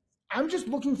 like I'm just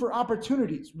looking for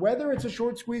opportunities, whether it's a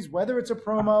short squeeze, whether it's a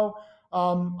promo.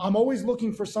 I'm always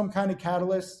looking for some kind of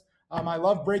catalyst. I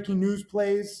love breaking news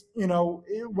plays.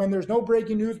 When there's no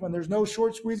breaking news, when there's no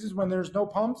short squeezes, when there's no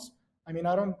pumps,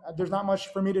 there's not much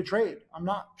for me to trade. I'm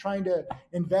not trying to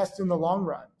invest in the long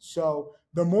run. So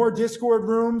the more Discord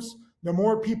rooms, the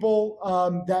more people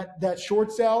that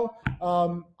short sell.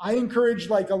 I encourage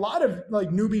like a lot of like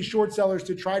newbie short sellers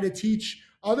to try to teach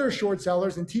other short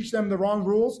sellers and teach them the wrong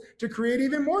rules to create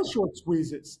even more short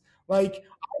squeezes. Like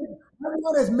I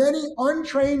want as many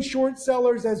untrained short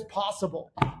sellers as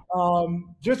possible,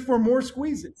 just for more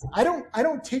squeezes. I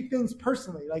don't take things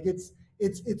personally. Like it's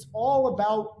all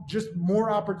about just more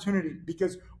opportunity,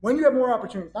 because when you have more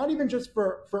opportunities, not even just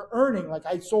for earning, like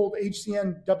I sold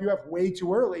HCN WF way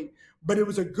too early, but it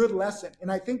was a good lesson.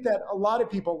 And I think that a lot of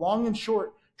people, long and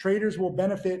short, traders will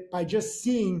benefit by just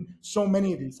seeing so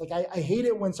many of these. Like I hate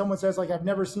it when someone says like, I've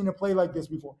never seen a play like this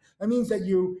before. That means that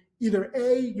you either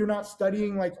you're not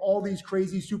studying like all these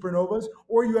crazy supernovas,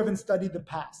 or you haven't studied the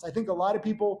past. I think a lot of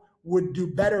people would do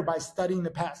better by studying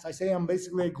the past. I say I'm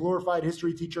basically a glorified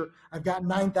history teacher. I've got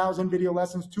 9,000 video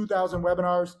lessons, 2,000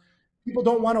 webinars. People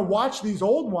don't want to watch these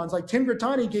old ones. Like Tim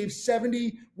Grattani gave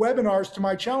 70 webinars to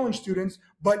my challenge students,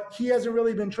 but he hasn't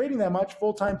really been trading that much.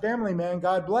 Full-time family man,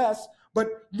 God bless. But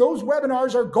those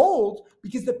webinars are gold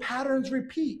because the patterns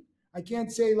repeat. I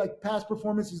can't say like past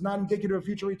performance is not indicative of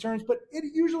future returns, but it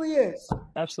usually is.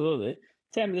 Absolutely.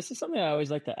 Tim, this is something I always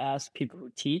like to ask people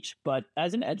who teach, but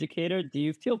as an educator, do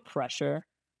you feel pressure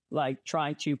like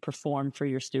trying to perform for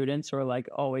your students, or like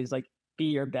always like be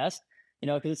your best?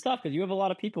 Because it's tough because you have a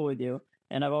lot of people with you,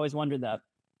 and I've always wondered that.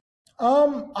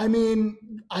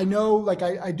 I know like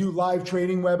I do live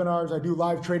trading webinars. I do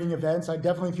live trading events. I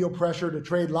definitely feel pressure to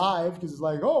trade live because it's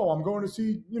like, oh, I'm going to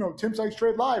see, Tim Sykes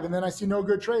trade live. And then I see no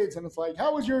good trades. And it's like,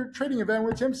 how was your trading event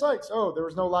with Tim Sykes? Oh, there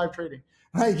was no live trading.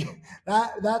 Like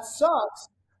that sucks.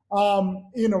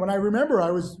 And I remember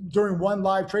I was during one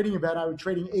live trading event, I was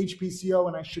trading HPCO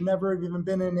and I should never have even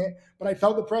been in it, but I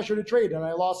felt the pressure to trade and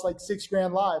I lost like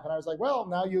 $6,000 live. And I was like, well,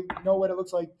 now you know what it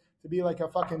looks like to be like a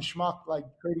fucking schmuck, like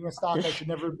trading a stock I should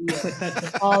never be in.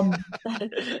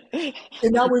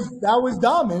 And that was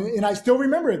dumb. And I still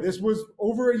remember it. This was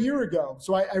over a year ago.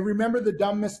 So I remember the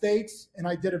dumb mistakes, and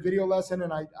I did a video lesson,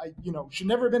 and I should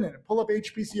never have been in it. Pull up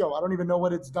HPCO. I don't even know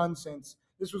what it's done since.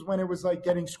 This was when it was like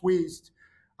getting squeezed.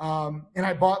 And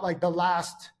I bought like the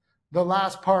last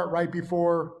part right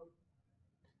before.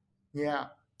 Yeah.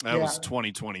 That was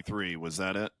 2023. Was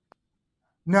that it?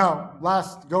 No,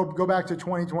 go back to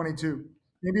 2022.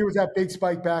 Maybe it was that big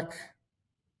spike back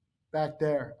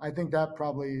there. I think that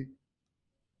probably.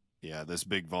 Yeah, this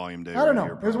big volume day. I don't know.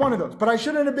 It was one of those, but I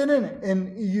shouldn't have been in it.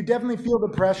 And you definitely feel the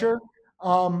pressure.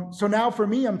 So now for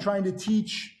me, I'm trying to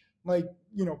teach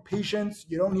patience.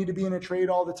 You don't need to be in a trade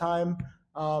all the time.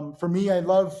 For me, I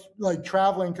love like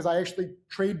traveling because I actually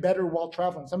trade better while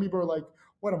traveling. Some people are like,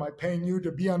 what am I paying you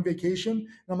to be on vacation? And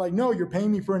I'm like, no, you're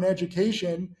paying me for an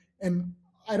education, and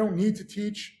I don't need to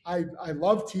teach. I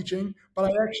love teaching, but I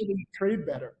actually trade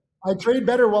better. I trade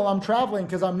better while I'm traveling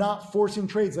because I'm not forcing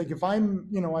trades. Like if I'm,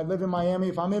 I live in Miami,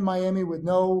 if I'm in Miami with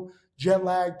no jet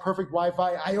lag, perfect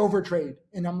Wi-Fi, I overtrade.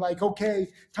 And I'm like, okay,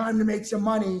 time to make some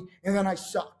money. And then I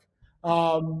suck.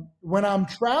 When I'm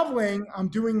traveling, I'm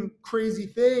doing crazy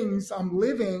things. I'm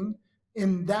living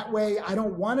in that way. I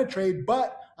don't want to trade,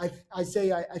 but I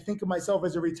think of myself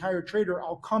as a retired trader.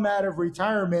 I'll come out of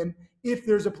retirement if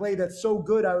there's a play that's so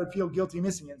good, I would feel guilty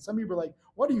missing it. Some people are like,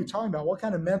 what are you talking about? What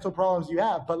kind of mental problems do you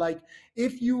have? But like,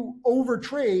 if you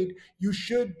overtrade, you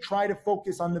should try to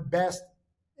focus on the best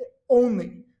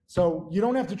only. So you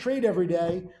don't have to trade every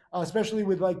day, especially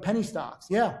with like penny stocks.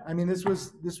 Yeah, I mean, this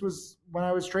was when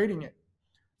I was trading it.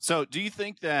 So do you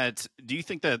think that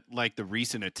like the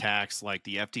recent attacks like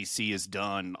the FTC has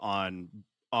done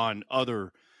on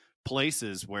other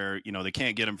places where, you know, they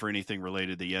can't get them for anything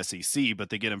related to the SEC, but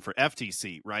they get them for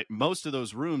FTC, right? Most of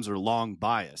those rooms are long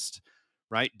biased,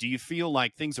 right? Do you feel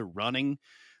like things are running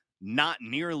not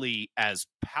nearly as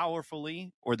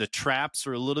powerfully, or the traps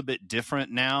are a little bit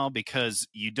different now because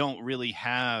you don't really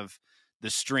have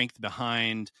the strength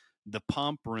behind the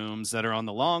pump rooms that are on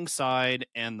the long side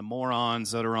and the morons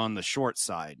that are on the short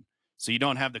side? So you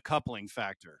don't have the coupling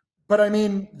factor. But I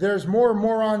mean, there's more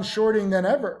morons shorting than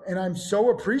ever. And I'm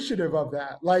so appreciative of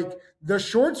that. Like, the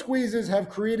short squeezes have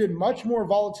created much more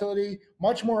volatility,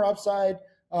 much more upside,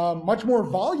 much more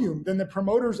volume than the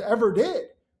promoters ever did.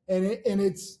 And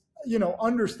it's, you know,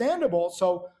 understandable.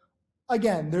 So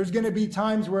again, there's going to be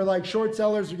times where like short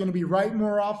sellers are going to be right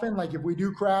more often. Like if we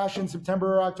do crash in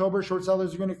September or October, short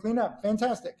sellers are going to clean up.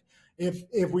 Fantastic.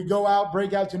 If we go out,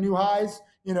 break out to new highs,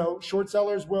 you know, short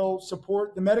sellers will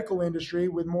support the medical industry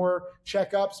with more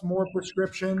checkups, more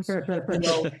prescriptions, you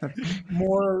know,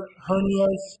 more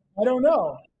hernias. I don't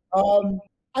know.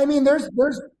 I mean, there's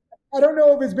I don't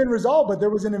know if it's been resolved, but there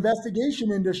was an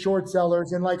investigation into short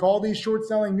sellers, and like all these short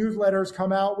selling newsletters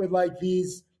come out with like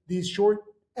these short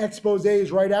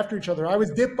exposés right after each other. I was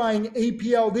dip buying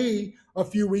APLD a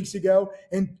few weeks ago,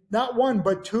 and not one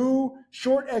but two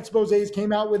short exposés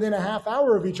came out within a half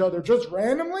hour of each other, just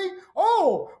randomly.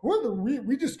 Oh,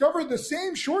 we discovered the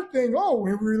same short thing. Oh,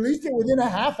 we released it within a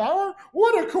half hour.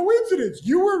 What a coincidence!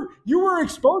 You were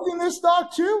exposing this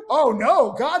stock too? Oh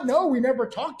no, God no, we never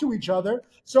talked to each other.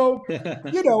 So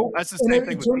you know, that's the same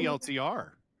thing with PLTR.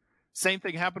 Same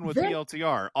thing happened with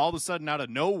PLTR. All of a sudden, out of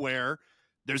nowhere,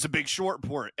 there's a big short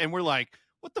report, and we're like,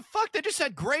 what the fuck? They just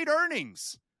had great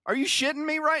earnings. Are you shitting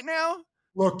me right now?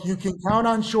 Look, you can count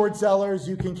on short sellers.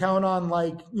 You can count on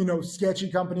like, you know, sketchy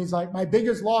companies. Like my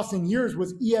biggest loss in years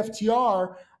was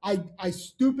EFTR. I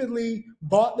stupidly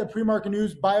bought the pre-market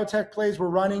news. Biotech plays were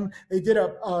running. They did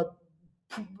I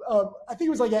think it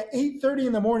was like at 8:30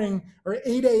 in the morning or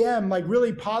 8 a.m., like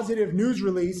really positive news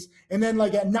release. And then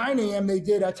like at 9 a.m., they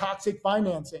did a toxic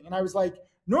financing. And I was like,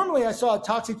 normally I saw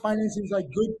toxic financing as like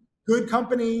good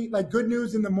company, like good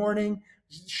news in the morning,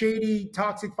 shady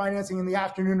toxic financing in the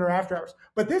afternoon or after hours.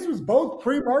 But this was both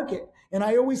pre-market. And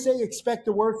I always say, expect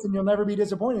the worst and you'll never be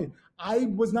disappointed. I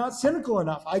was not cynical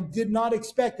enough. I did not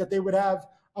expect that they would have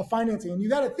a financing. And you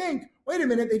got to think, wait a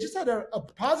minute, they just had a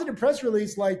positive press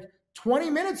release like 20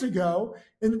 minutes ago,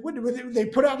 and they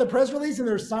put out the press release and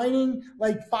they're signing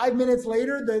like 5 minutes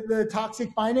later the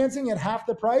toxic financing at half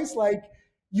the price. Like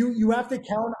you have to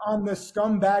count on the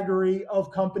scumbaggery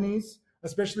of companies,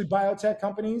 especially biotech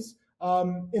companies.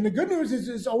 And the good news is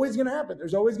it's always going to happen.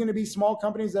 There's always going to be small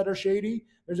companies that are shady.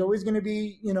 There's always going to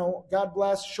be, you know, God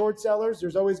bless short sellers.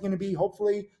 There's always going to be,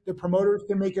 hopefully the promoters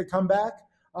can make a comeback.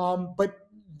 But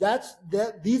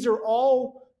these are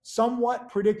all somewhat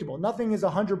predictable. Nothing is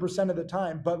 100% of the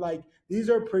time, but like these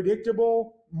are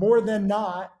predictable more than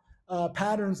not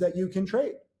patterns that you can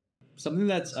trade. Something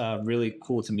that's really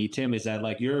cool to me, Tim, is that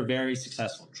like you're a very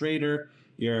successful trader.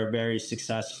 You're a very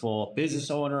successful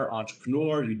business owner,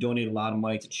 entrepreneur. You donate a lot of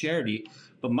money to charity.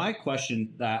 But my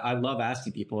question that I love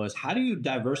asking people is, how do you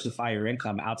diversify your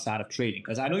income outside of trading?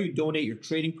 Because I know you donate your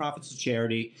trading profits to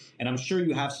charity, and I'm sure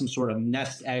you have some sort of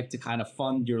nest egg to kind of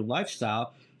fund your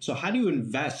lifestyle. So how do you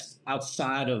invest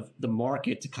outside of the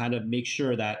market to kind of make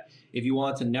sure that if you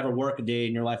want to never work a day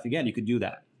in your life again, you could do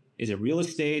that? Is it real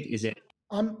estate? Is it?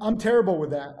 I'm terrible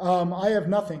with that. I have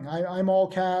nothing. I'm all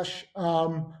cash.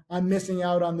 I'm missing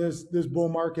out on this bull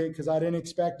market because I didn't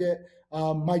expect it.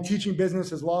 My teaching business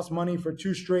has lost money for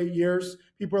 2 straight years.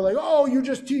 People are like, oh, you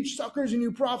just teach suckers and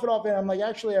you profit off it. I'm like,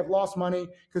 actually, I've lost money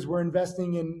because we're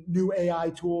investing in new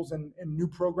AI tools and new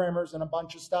programmers and a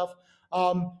bunch of stuff.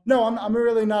 No, I'm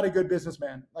really not a good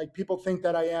businessman. Like people think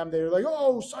that I am. They're like,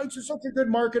 oh, Sykes is such a good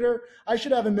marketer. I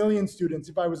should have 1 million students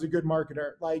if I was a good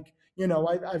marketer. Like, you know,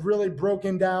 I've really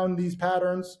broken down these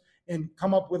patterns and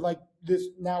come up with like this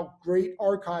now great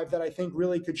archive that I think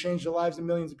really could change the lives of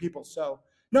millions of people. So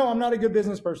no, I'm not a good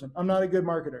business person. I'm not a good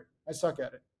marketer. I suck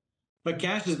at it. But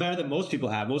cash is better than most people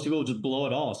have. Most people will just blow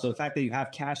it all. So the fact that you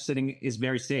have cash sitting is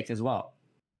very safe as well.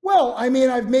 Well, I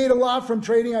mean, I've made a lot from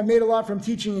trading. I've made a lot from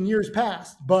teaching in years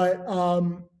past, but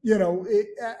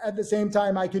at the same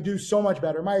time, I could do so much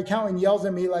better. My accountant yells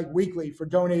at me like weekly for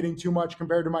donating too much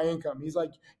compared to my income. He's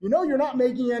like, you're not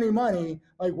making any money.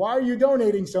 Like, why are you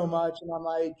donating so much? And I'm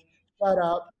like, shut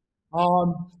up.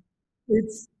 Um,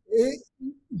 it's it,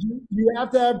 you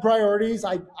have to have priorities.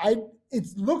 It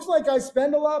looks like I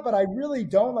spend a lot, but I really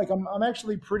don't. Like I'm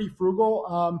actually pretty frugal.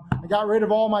 I got rid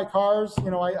of all my cars.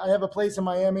 I have a place in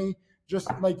Miami, just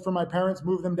like for my parents,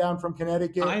 moved them down from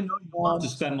Connecticut. I know you love to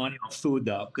spend money on food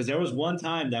though, because there was one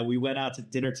time that we went out to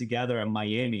dinner together in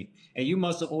Miami, and you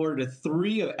must have ordered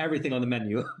 3 of everything on the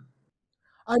menu.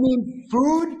 I mean,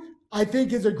 food, I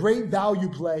think, is a great value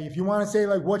play. If you want to say,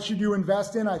 like, what should you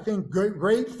invest in? I think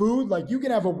great food, like, you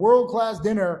can have a world-class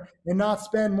dinner and not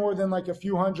spend more than like a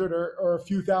few hundred or a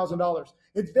few $1,000s.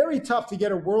 It's very tough to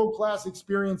get a world-class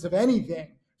experience of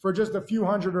anything for just a few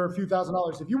hundred or a few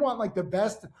 $1,000s. If you want like the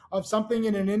best of something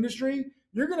in an industry,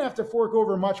 you're going to have to fork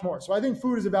over much more. So I think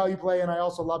food is a value play, and I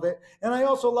also love it. And I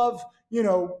also love,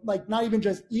 like, not even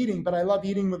just eating, but I love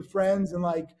eating with friends and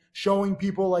like showing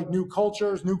people like new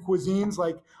cultures, new cuisines.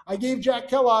 Like I gave Jack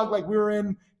Kellogg, like we were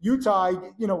in Utah,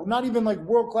 not even like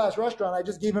world-class restaurant. I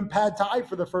just gave him pad thai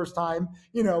for the first time.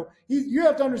 You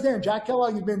have to understand, Jack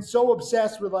Kellogg has been so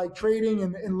obsessed with like trading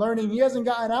and learning. He hasn't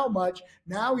gotten out much.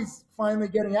 Now he's finally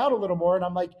getting out a little more. And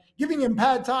I'm like giving him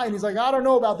pad thai. And he's like, I don't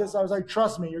know about this. I was like,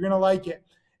 trust me, you're going to like it.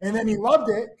 And then he loved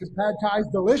it because pad thai is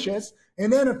delicious.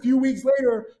 And then a few weeks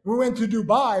later, we went to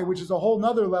Dubai, which is a whole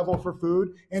nother level for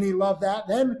food. And he loved that.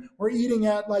 Then we're eating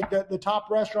at like the top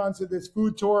restaurants of this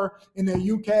food tour in the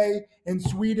UK and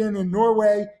Sweden and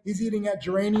Norway. He's eating at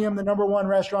Geranium, the #1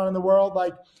 restaurant in the world.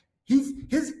 Like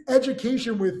his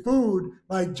education with food,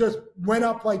 like just went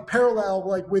up like parallel,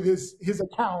 like with his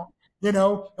account,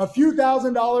 a few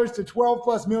 $1,000s to 12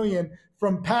 plus million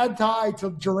from pad thai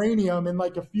to Geranium in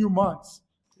like a few months.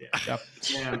 Yeah.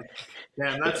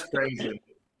 Damn, that's crazy.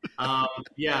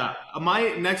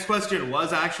 My next question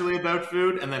was actually about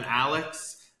food, and then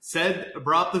Alex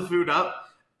brought the food up.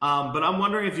 But I'm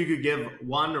wondering if you could give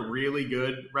one really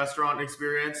good restaurant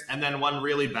experience and then one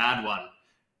really bad one,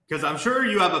 because I'm sure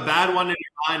you have a bad one in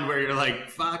your mind where you're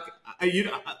like, "Fuck,"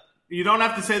 you don't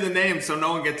have to say the name so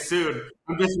no one gets sued.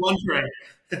 I'm just wondering.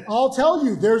 I'll tell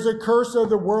you, there's a curse of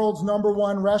the world's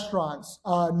 #1 restaurants.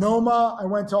 Noma, I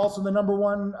went to also the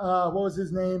 #1, what was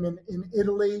his name, in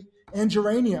Italy, and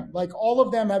Geranium. Like all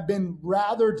of them have been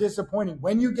rather disappointing.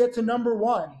 When you get to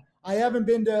 #1, I haven't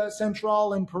been to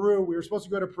Central in Peru. We were supposed to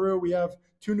go to Peru. We have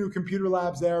 2 new computer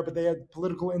labs there, but they had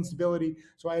political instability,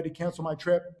 so I had to cancel my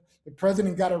trip. The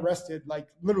president got arrested like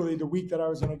literally the week that I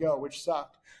was going to go, which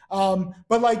sucked.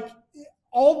 But like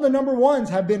all the #1s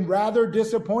have been rather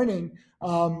disappointing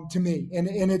to me.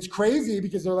 And it's crazy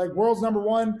because they're like world's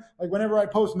 #1. Like whenever I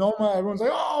post Noma, everyone's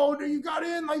like, oh, you got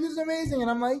in, like this is amazing.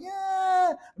 And I'm like,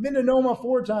 yeah, I've been to Noma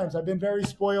 4 times. I've been very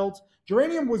spoiled.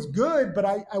 Geranium was good, but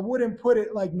I wouldn't put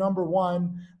it like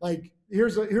 #1. Like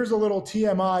here's a little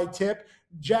TMI tip.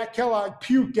 Jack Kellogg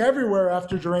puked everywhere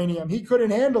after Geranium. He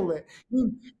couldn't handle it.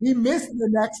 He missed the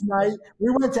next night.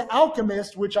 We went to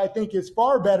Alchemist, which I think is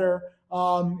far better.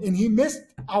 And he missed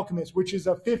Alchemist, which is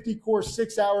a 50-course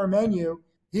 6-hour menu.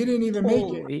 He didn't even make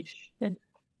it.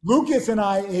 Lucas and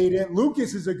I ate it.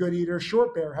 Lucas is a good eater.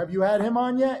 Short Bear. Have you had him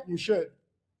on yet? You should.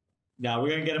 Yeah,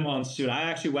 we're gonna get him on soon. I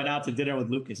actually went out to dinner with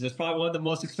Lucas. It's probably one of the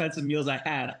most expensive meals I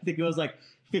had. I think it was like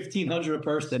 $1,500 a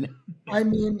person. I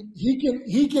mean, he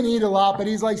can eat a lot, but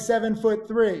he's like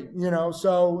 7'3",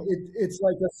 so it's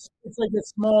like a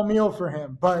small meal for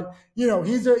him. But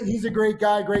he's a great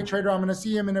guy, great trader. I'm going to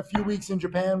see him in a few weeks in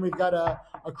Japan. We've got a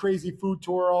crazy food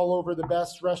tour all over the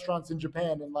best restaurants in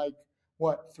Japan in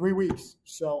 3 weeks.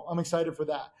 So I'm excited for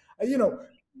that.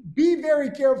 Be very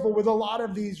careful with a lot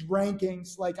of these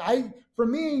rankings. For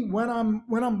me, when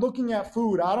I'm looking at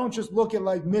food, I don't just look at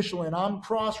like Michelin. I'm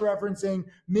cross-referencing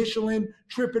Michelin,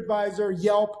 TripAdvisor,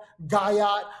 Yelp,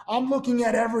 Guyot. I'm looking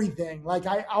at everything. Like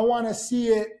I want to see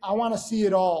it. I want to see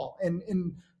it all. And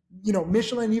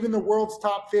Michelin, even the world's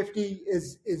top 50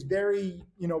 is very,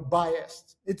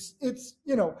 biased. It's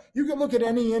you can look at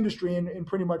any industry and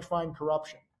pretty much find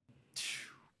corruption.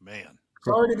 Man.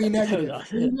 Sorry to be negative.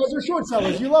 You guys are short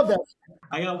sellers. You love that.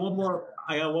 I got one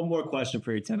more question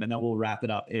for you, Tim, and then we'll wrap it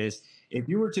up. Is if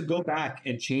you were to go back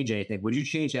and change anything, would you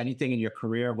change anything in your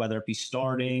career, whether it be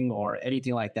starting or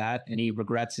anything like that? Any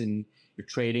regrets in your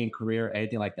trading career,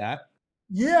 anything like that?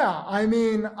 Yeah, I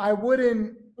mean, I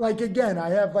wouldn't, again, I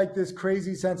have this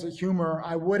crazy sense of humor.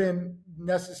 I wouldn't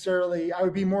necessarily, I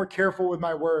would be more careful with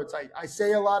my words. I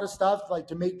say a lot of stuff like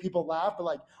to make people laugh, but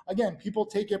like, again, people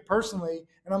take it personally.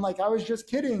 And I'm like, I was just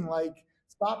kidding. Like,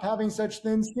 stop having such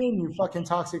thin skin, you fucking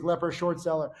toxic leper short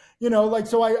seller. Like,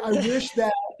 so I wish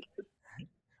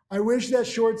that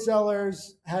short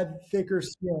sellers had thicker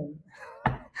skin.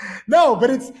 No, but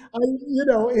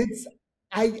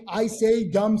I say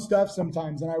dumb stuff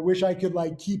sometimes and I wish I could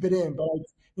like keep it in, but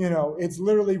it's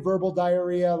literally verbal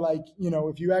diarrhea. Like,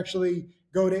 if you actually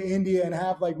go to India and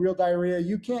have like real diarrhea,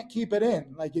 you can't keep it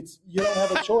in. Like you don't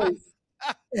have a choice.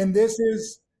 And this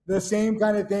is the same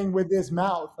kind of thing with this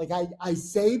mouth. Like I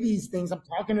say these things, I'm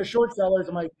talking to short sellers.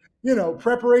 I'm like,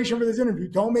 preparation for this interview,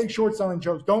 don't make short selling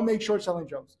jokes. Don't make short selling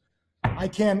jokes. I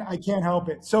can't help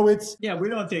it. So it's we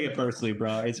don't take it personally,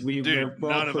 bro. Dude,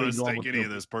 none of us take any of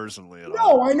this personally at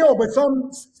all. No, I know, but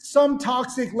some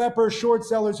toxic leper short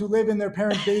sellers who live in their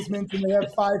parents' basements and they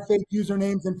have 5 fake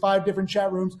usernames in 5 different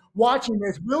chat rooms watching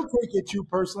this will take it too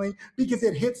personally because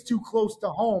it hits too close to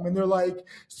home, and they're like,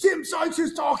 Sim Sykes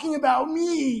is talking about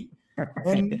me,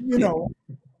 and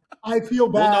I feel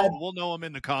bad. We'll know them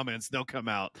in the comments. They'll come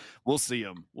out. We'll see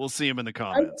them. We'll see them in the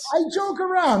comments. I joke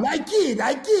around. I kid.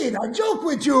 I joke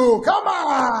with you. Come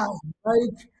on.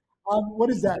 Like, what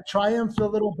is that? Triumph the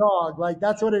little dog. Like,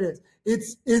 that's what it is.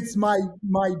 It's my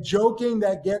joking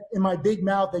that get in my big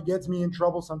mouth that gets me in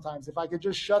trouble sometimes. If I could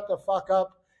just shut the fuck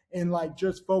up and like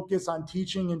just focus on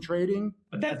teaching and trading.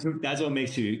 But that's what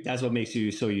makes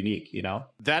you so unique,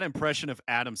 That impression of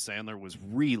Adam Sandler was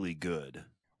really good.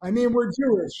 I mean, we're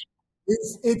Jewish.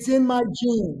 It's in my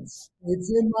genes. It's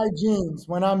in my genes.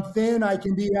 When I'm thin, I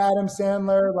can be Adam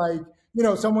Sandler. Like,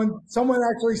 someone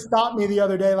actually stopped me the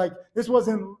other day. Like, this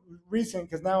wasn't recent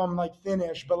because now I'm like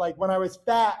thinnish, but like when I was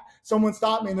fat, someone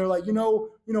stopped me and they're like,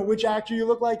 which actor you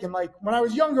look like? And like when I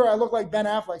was younger, I looked like Ben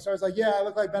Affleck. So I was like, yeah, I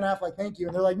look like Ben Affleck. Thank you.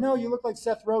 And they're like, no, you look like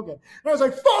Seth Rogen. And I was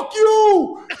like, fuck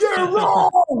you. You're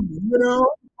wrong.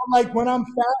 I'm like, when I'm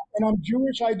fat and I'm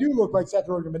Jewish, I do look like Seth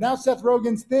Rogen. But now Seth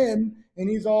Rogen's thin and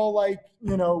he's all like,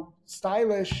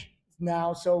 stylish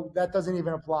now. So that doesn't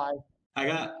even apply. I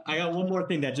got one more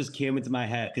thing that just came into my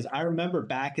head because I remember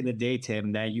back in the day,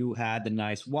 Tim, that you had the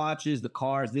nice watches, the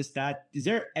cars, this, that. Is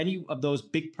there any of those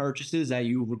big purchases that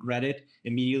you regretted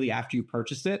immediately after you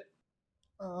purchased it?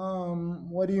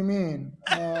 What do you mean?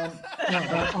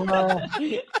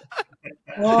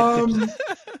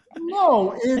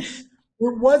 No, it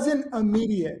wasn't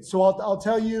immediate. So I'll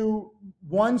tell you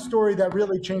one story that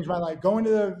really changed my life. Going to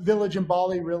the village in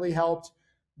Bali really helped.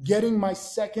 Getting my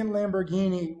second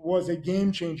Lamborghini was a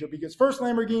game changer because first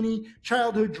Lamborghini,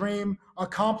 childhood dream,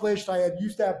 accomplished. I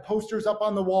used to have posters up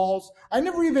on the walls. I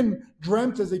never even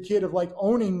dreamt as a kid of like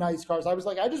owning nice cars. I was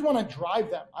like, I just want to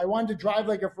drive them. I wanted to drive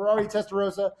like a Ferrari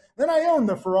Testarossa. Then I owned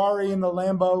the Ferrari and the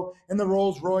Lambo and the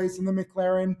Rolls Royce and the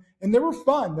McLaren, and they were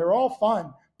fun. They're all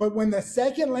fun. But when the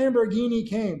second Lamborghini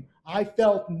came, I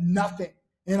felt nothing.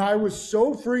 And I was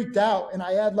so freaked out. And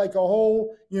I had like a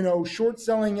whole, short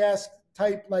selling-esque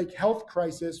type like health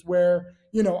crisis where,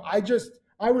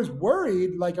 I was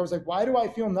worried. Like, I was like, why do I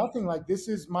feel nothing? Like, this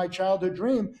is my childhood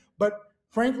dream. But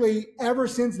frankly, ever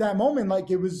since that moment, like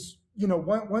it was,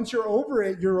 once you're over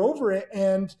it, you're over it.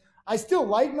 And I still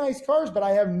like nice cars, but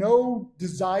I have no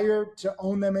desire to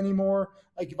own them anymore.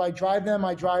 Like if I drive them,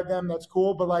 I drive them. That's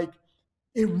cool. But like,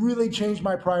 it really changed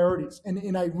my priorities.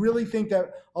 And I really think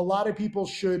that a lot of people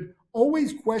should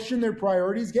always question their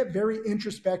priorities, get very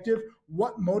introspective.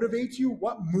 What motivates you?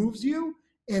 What moves you?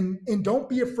 And don't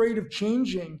be afraid of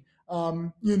changing,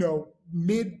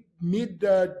 mid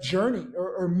journey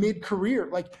or mid career.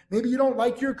 Like maybe you don't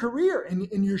like your career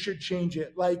and you should change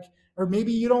it. Like, or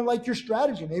maybe you don't like your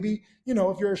strategy. Maybe,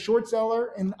 if you're a short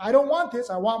seller, and I don't want this,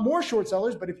 I want more short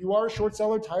sellers, but if you are a short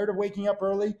seller, tired of waking up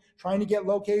early, trying to get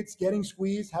locates, getting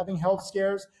squeezed, having health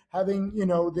scares, having,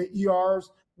 the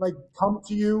ERs like come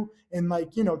to you, and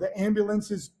like, the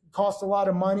ambulances cost a lot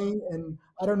of money. And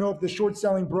I don't know if the short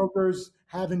selling brokers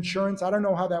have insurance. I don't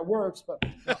know how that works, but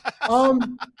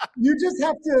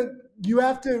you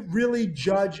have to really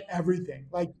judge everything.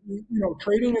 Like,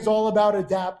 trading is all about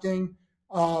adapting.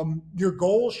 Your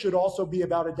goals should also be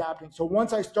about adapting. So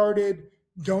once I started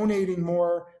donating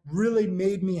more, really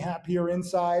made me happier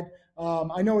inside.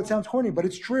 I know it sounds corny, but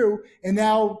it's true. And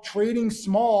now trading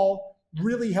small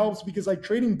really helps because like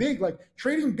trading big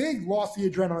lost the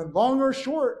adrenaline. Long or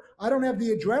short, I don't have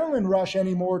the adrenaline rush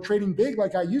anymore trading big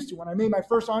like I used to. When I made my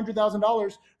first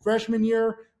 $100,000 freshman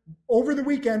year, over the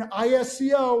weekend,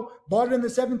 ISCO, bought it in the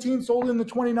 17, sold it in the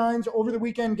 29s over the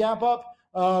weekend, gap up.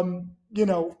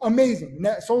 amazing.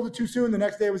 Sold it too soon. The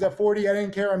next day it was at 40. I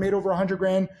didn't care. I made over 100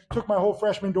 grand, took my whole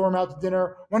freshman dorm out to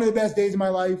dinner. One of the best days of my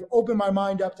life, opened my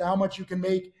mind up to how much you can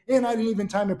make. And I didn't even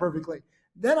time it perfectly.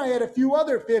 Then I had a few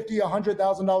other $50,000,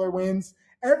 $100,000 wins.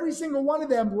 Every single one of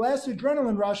them, less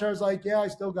adrenaline rush. I was like, yeah, I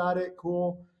still got it.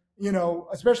 Cool.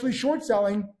 Especially short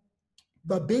selling.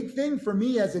 The big thing for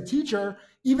me as a teacher,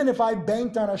 even if I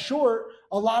banked on a short,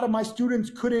 a lot of my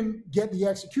students couldn't get the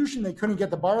execution. They couldn't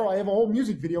get the borrow. I have a whole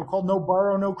music video called No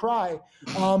Borrow, No Cry.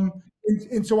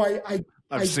 And so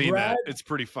I've seen that. It's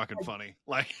pretty fucking funny.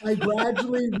 I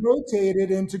gradually rotated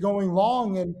into going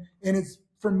long, and it's,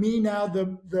 for me now,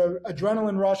 the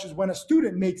adrenaline rush is when a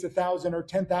student makes 1,000 or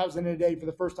 10,000 a day for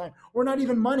the first time, or not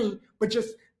even money, but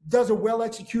just does a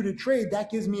well-executed trade.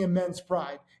 That gives me immense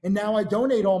pride. And now I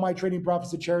donate all my trading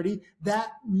profits to charity.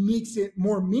 That makes it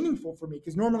more meaningful for me,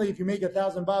 because normally if you make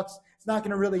 $1,000, it's not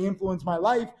going to really influence my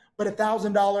life. But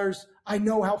 $1,000, I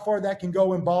know how far that can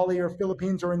go in Bali or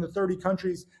Philippines or in the 30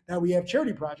 countries that we have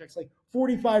charity projects. Like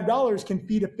 $45 can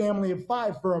feed a family of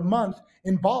 5 for a month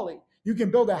in Bali. You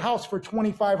can build a house for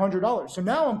 $2,500. So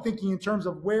now I'm thinking in terms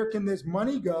of where can this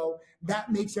money go?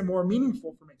 That makes it more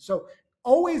meaningful for me. So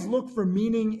always look for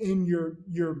meaning in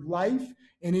your life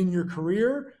and in your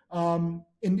career,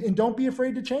 and don't be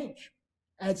afraid to change.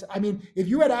 If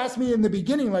you had asked me in the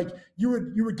beginning, like you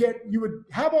would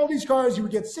have all these cars, you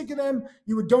would get sick of them,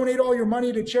 you would donate all your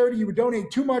money to charity, you would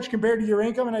donate too much compared to your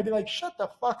income, and I'd be like, shut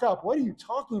the fuck up. What are you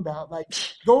talking about? Like,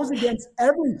 goes against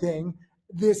everything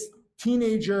this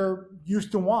teenager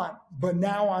used to want. But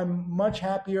now I'm much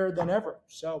happier than ever.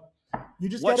 So you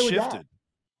just got to adapt.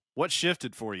 What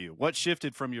shifted for you? What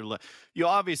shifted from your love? You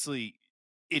obviously,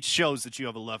 it shows that you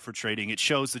have a love for trading. It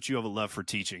shows that you have a love for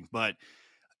teaching, but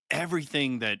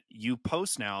everything that you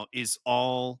post now is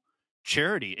all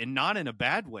charity, and not in a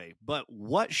bad way. But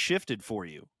what shifted for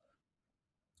you?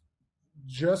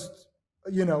 Just,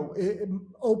 it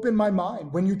opened my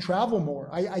mind. When you travel more,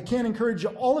 I can't encourage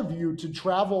all of you to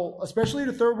travel, especially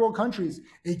to third world countries.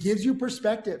 It gives you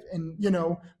perspective. And,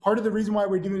 part of the reason why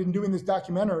we're doing this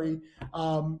documentary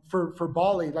for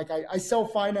Bali, like I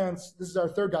self-finance, this is our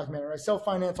third documentary. I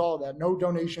self-finance all of that. No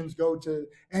donations go to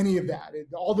any of that.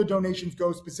 All the donations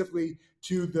go specifically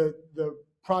to the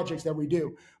projects that we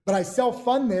do. But I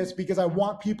self-fund this because I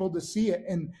want people to see it.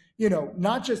 And,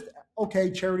 not just,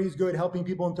 okay, charity is good, helping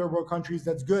people in third world countries,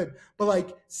 that's good. But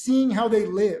like seeing how they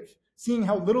live, seeing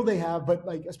how little they have, but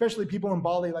like, especially people in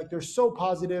Bali, like they're so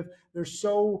positive. They're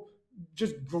so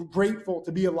just grateful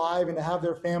to be alive and to have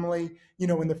their family,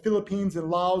 in the Philippines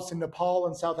and Laos and Nepal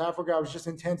and South Africa. I was just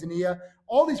in Tanzania.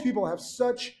 All these people have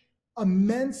such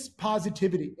immense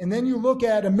positivity. And then you look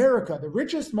at America, the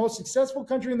richest, most successful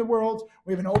country in the world.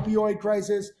 We have an opioid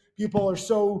crisis. People are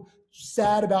so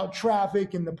sad about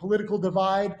traffic and the political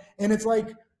divide. And it's like,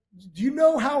 do you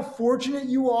know how fortunate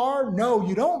you are? No,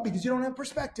 you don't, because you don't have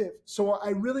perspective. So I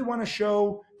really want to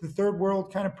show the third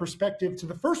world kind of perspective to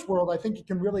the first world. I think it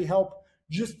can really help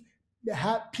just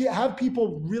have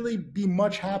people really be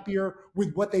much happier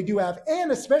with what they do have,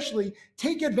 and especially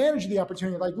take advantage of the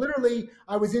opportunity. Like literally,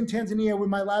 I was in Tanzania with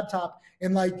my laptop,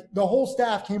 and like the whole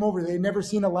staff came over. They'd never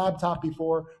seen a laptop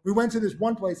before. We went to this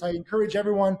one place. I encourage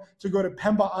everyone to go to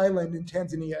Pemba Island in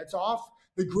Tanzania. It's off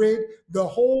the grid. The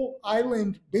whole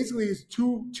island basically is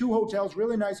two hotels,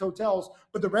 really nice hotels,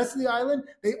 but the rest of the island,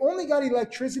 they only got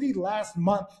electricity last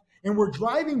month. And we're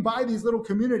driving by these little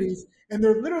communities, and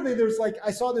there's like,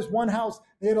 I saw this one house,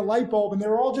 they had a light bulb, and they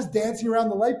were all just dancing around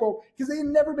the light bulb because they had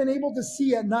never been able to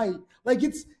see at night. Like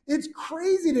it's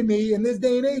crazy to me in this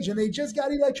day and age, and they just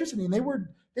got electricity, and they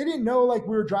didn't know, like,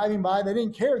 we were driving by, they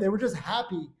didn't care, they were just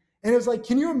happy. And it was like,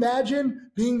 can you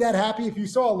imagine being that happy if you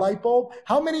saw a light bulb?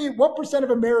 What percent of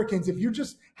Americans, if you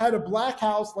just had a black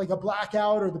house, like a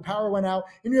blackout or the power went out,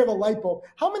 and you have a light bulb,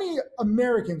 how many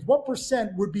Americans, what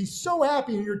percent would be so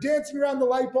happy and you're dancing around the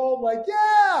light bulb like,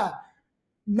 yeah?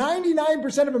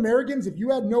 99% of Americans, if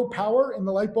you had no power and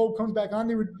the light bulb comes back on,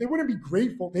 they wouldn't be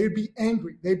grateful. They would be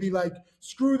angry. They'd be like,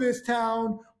 screw this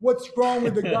town. What's wrong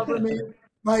with the government?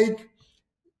 Like,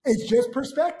 it's just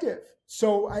perspective.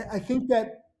 So I think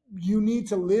that you need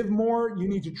to live more, you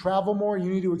need to travel more, you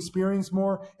need to experience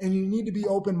more, and you need to be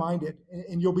open-minded.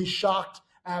 And you'll be shocked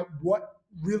at what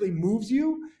really moves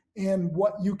you and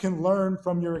what you can learn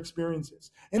from your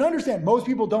experiences. And understand, most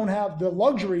people don't have the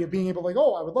luxury of being able to, like,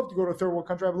 oh, I would love to go to a third world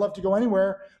country, I would love to go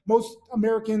anywhere. Most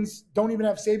Americans don't even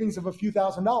have savings of a few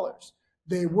 $1,000s.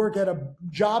 They work at a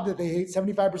job that they hate.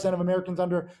 75% of Americans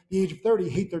under the age of 30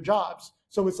 hate their jobs.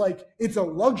 So it's like, it's a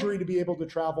luxury to be able to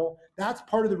travel. That's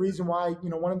part of the reason why,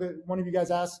 one of you guys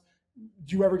asked,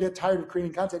 do you ever get tired of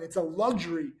creating content? It's a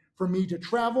luxury for me to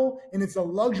travel, and it's a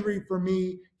luxury for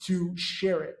me to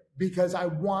share it because I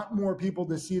want more people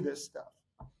to see this stuff.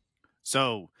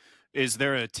 So is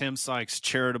there a Tim Sykes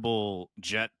charitable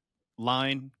jet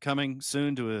line coming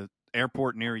soon to an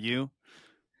airport near you?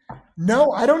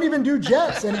 No, I don't even do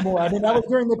jets anymore. I mean, that was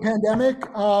during the pandemic.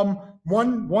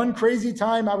 One crazy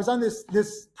time, I was on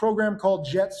this program called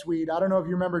Jet Suite. I don't know if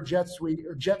you remember Jet Suite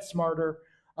or Jet Smarter.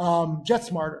 Jet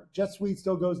Smarter. Jet Suite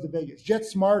still goes to Vegas. Jet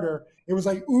Smarter. It was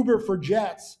like Uber for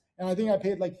jets, and I think I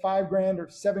paid like $5,000 or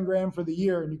 $7,000 for the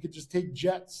year, and you could just take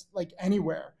jets like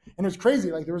anywhere. And it was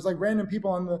crazy. Like there was like random people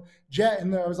on the jet,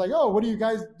 and I was like, "Oh, what are you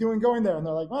guys doing going there?" And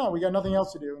they're like, "Oh, we got nothing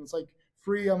else to do." And it's like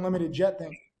free unlimited jet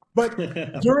thing. But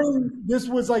this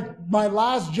was like my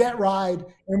last jet ride,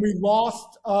 and we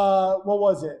lost, what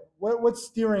was it? What's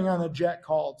steering on a jet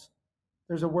called?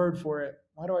 There's a word for it.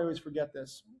 Why do I always forget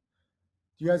this?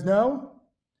 Do you guys know?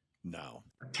 No.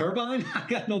 Turbine? I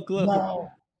got no clue.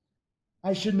 No.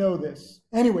 I should know this.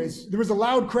 Anyways, there was a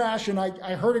loud crash, and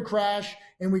I heard a crash,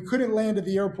 and we couldn't land at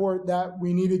the airport that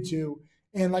we needed to.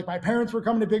 And like my parents were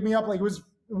coming to pick me up. Like it was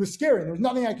scary. There was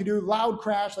nothing I could do. Loud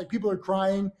crash, like people are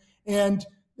crying. And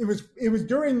it was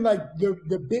during like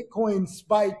the Bitcoin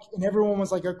spike, and everyone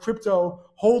was like a crypto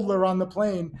hodler on the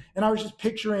plane. And I was just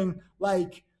picturing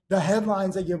like the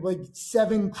headlines that give like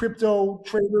 7 crypto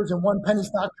traders and 1 penny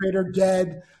stock trader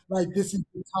dead. Like this is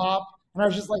the top. And I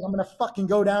was just like, I'm going to fucking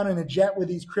go down in a jet with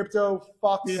these crypto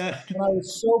fucks. Yeah. And I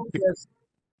was so pissed.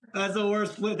 That's the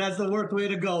worst way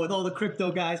to go, with all the crypto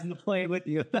guys in the plane with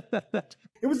you.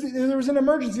 There was an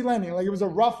emergency landing. Like it was a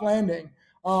rough landing.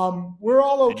 We're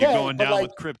all okay. And you're going down like,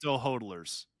 with crypto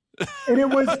hodlers. And it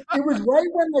was right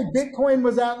when like Bitcoin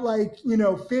was at like,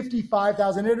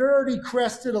 55,000. It had already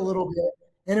crested a little bit.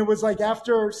 And it was like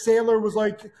after Saylor was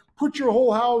like, put your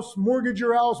whole house, mortgage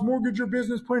your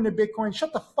business, put into Bitcoin.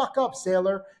 Shut the fuck up,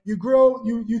 Saylor. You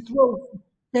throw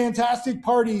fantastic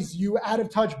parties, you out of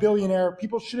touch billionaire.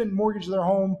 People shouldn't mortgage their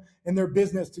home and their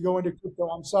business to go into crypto.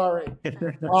 I'm sorry.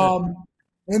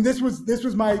 And this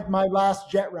was my last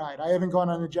jet ride. I haven't gone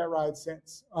on a jet ride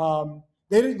since.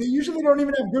 They usually don't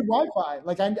even have good Wi-Fi.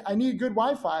 Like I need good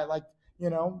Wi-Fi. Like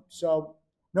so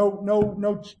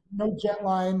no jet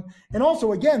line. And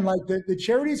also again, like the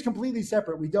charity is completely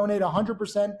separate. We donate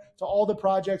 100% to all the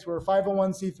projects. We're a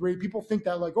 501c3. People think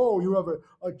that like, oh, you have a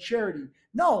charity.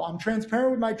 No, I'm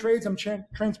transparent with my trades. I'm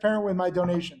transparent with my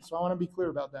donations. So I want to be clear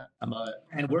about that.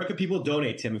 And where can people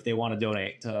donate, Tim, if they want to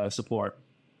donate to support?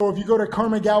 So if you go to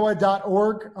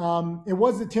karmagawa.org, it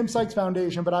was the Tim Sykes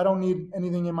Foundation, but I don't need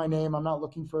anything in my name. I'm not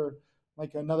looking for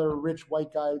like another rich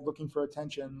white guy looking for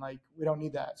attention. Like we don't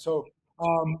need that. So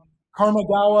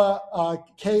Karmagawa,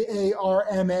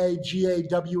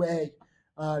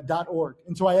 KARMAGAWA.org.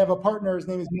 And so I have a partner. His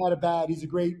name is Matt Abad. He's a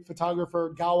great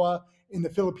photographer. Gawa in the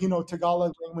Filipino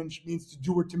Tagalog language means to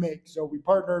do or to make. So we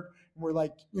partnered, and we're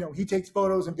like, he takes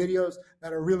photos and videos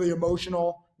that are really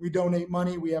emotional. We donate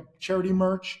money. We have charity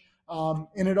merch, and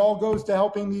it all goes to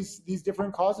helping these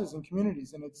different causes and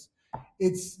communities. And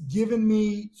it's given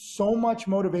me so much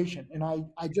motivation. And I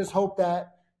just hope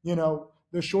that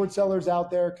the short sellers out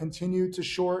there continue to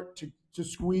short to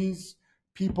squeeze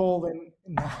people. And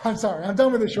I'm sorry, I'm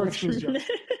done with the short squeeze joke.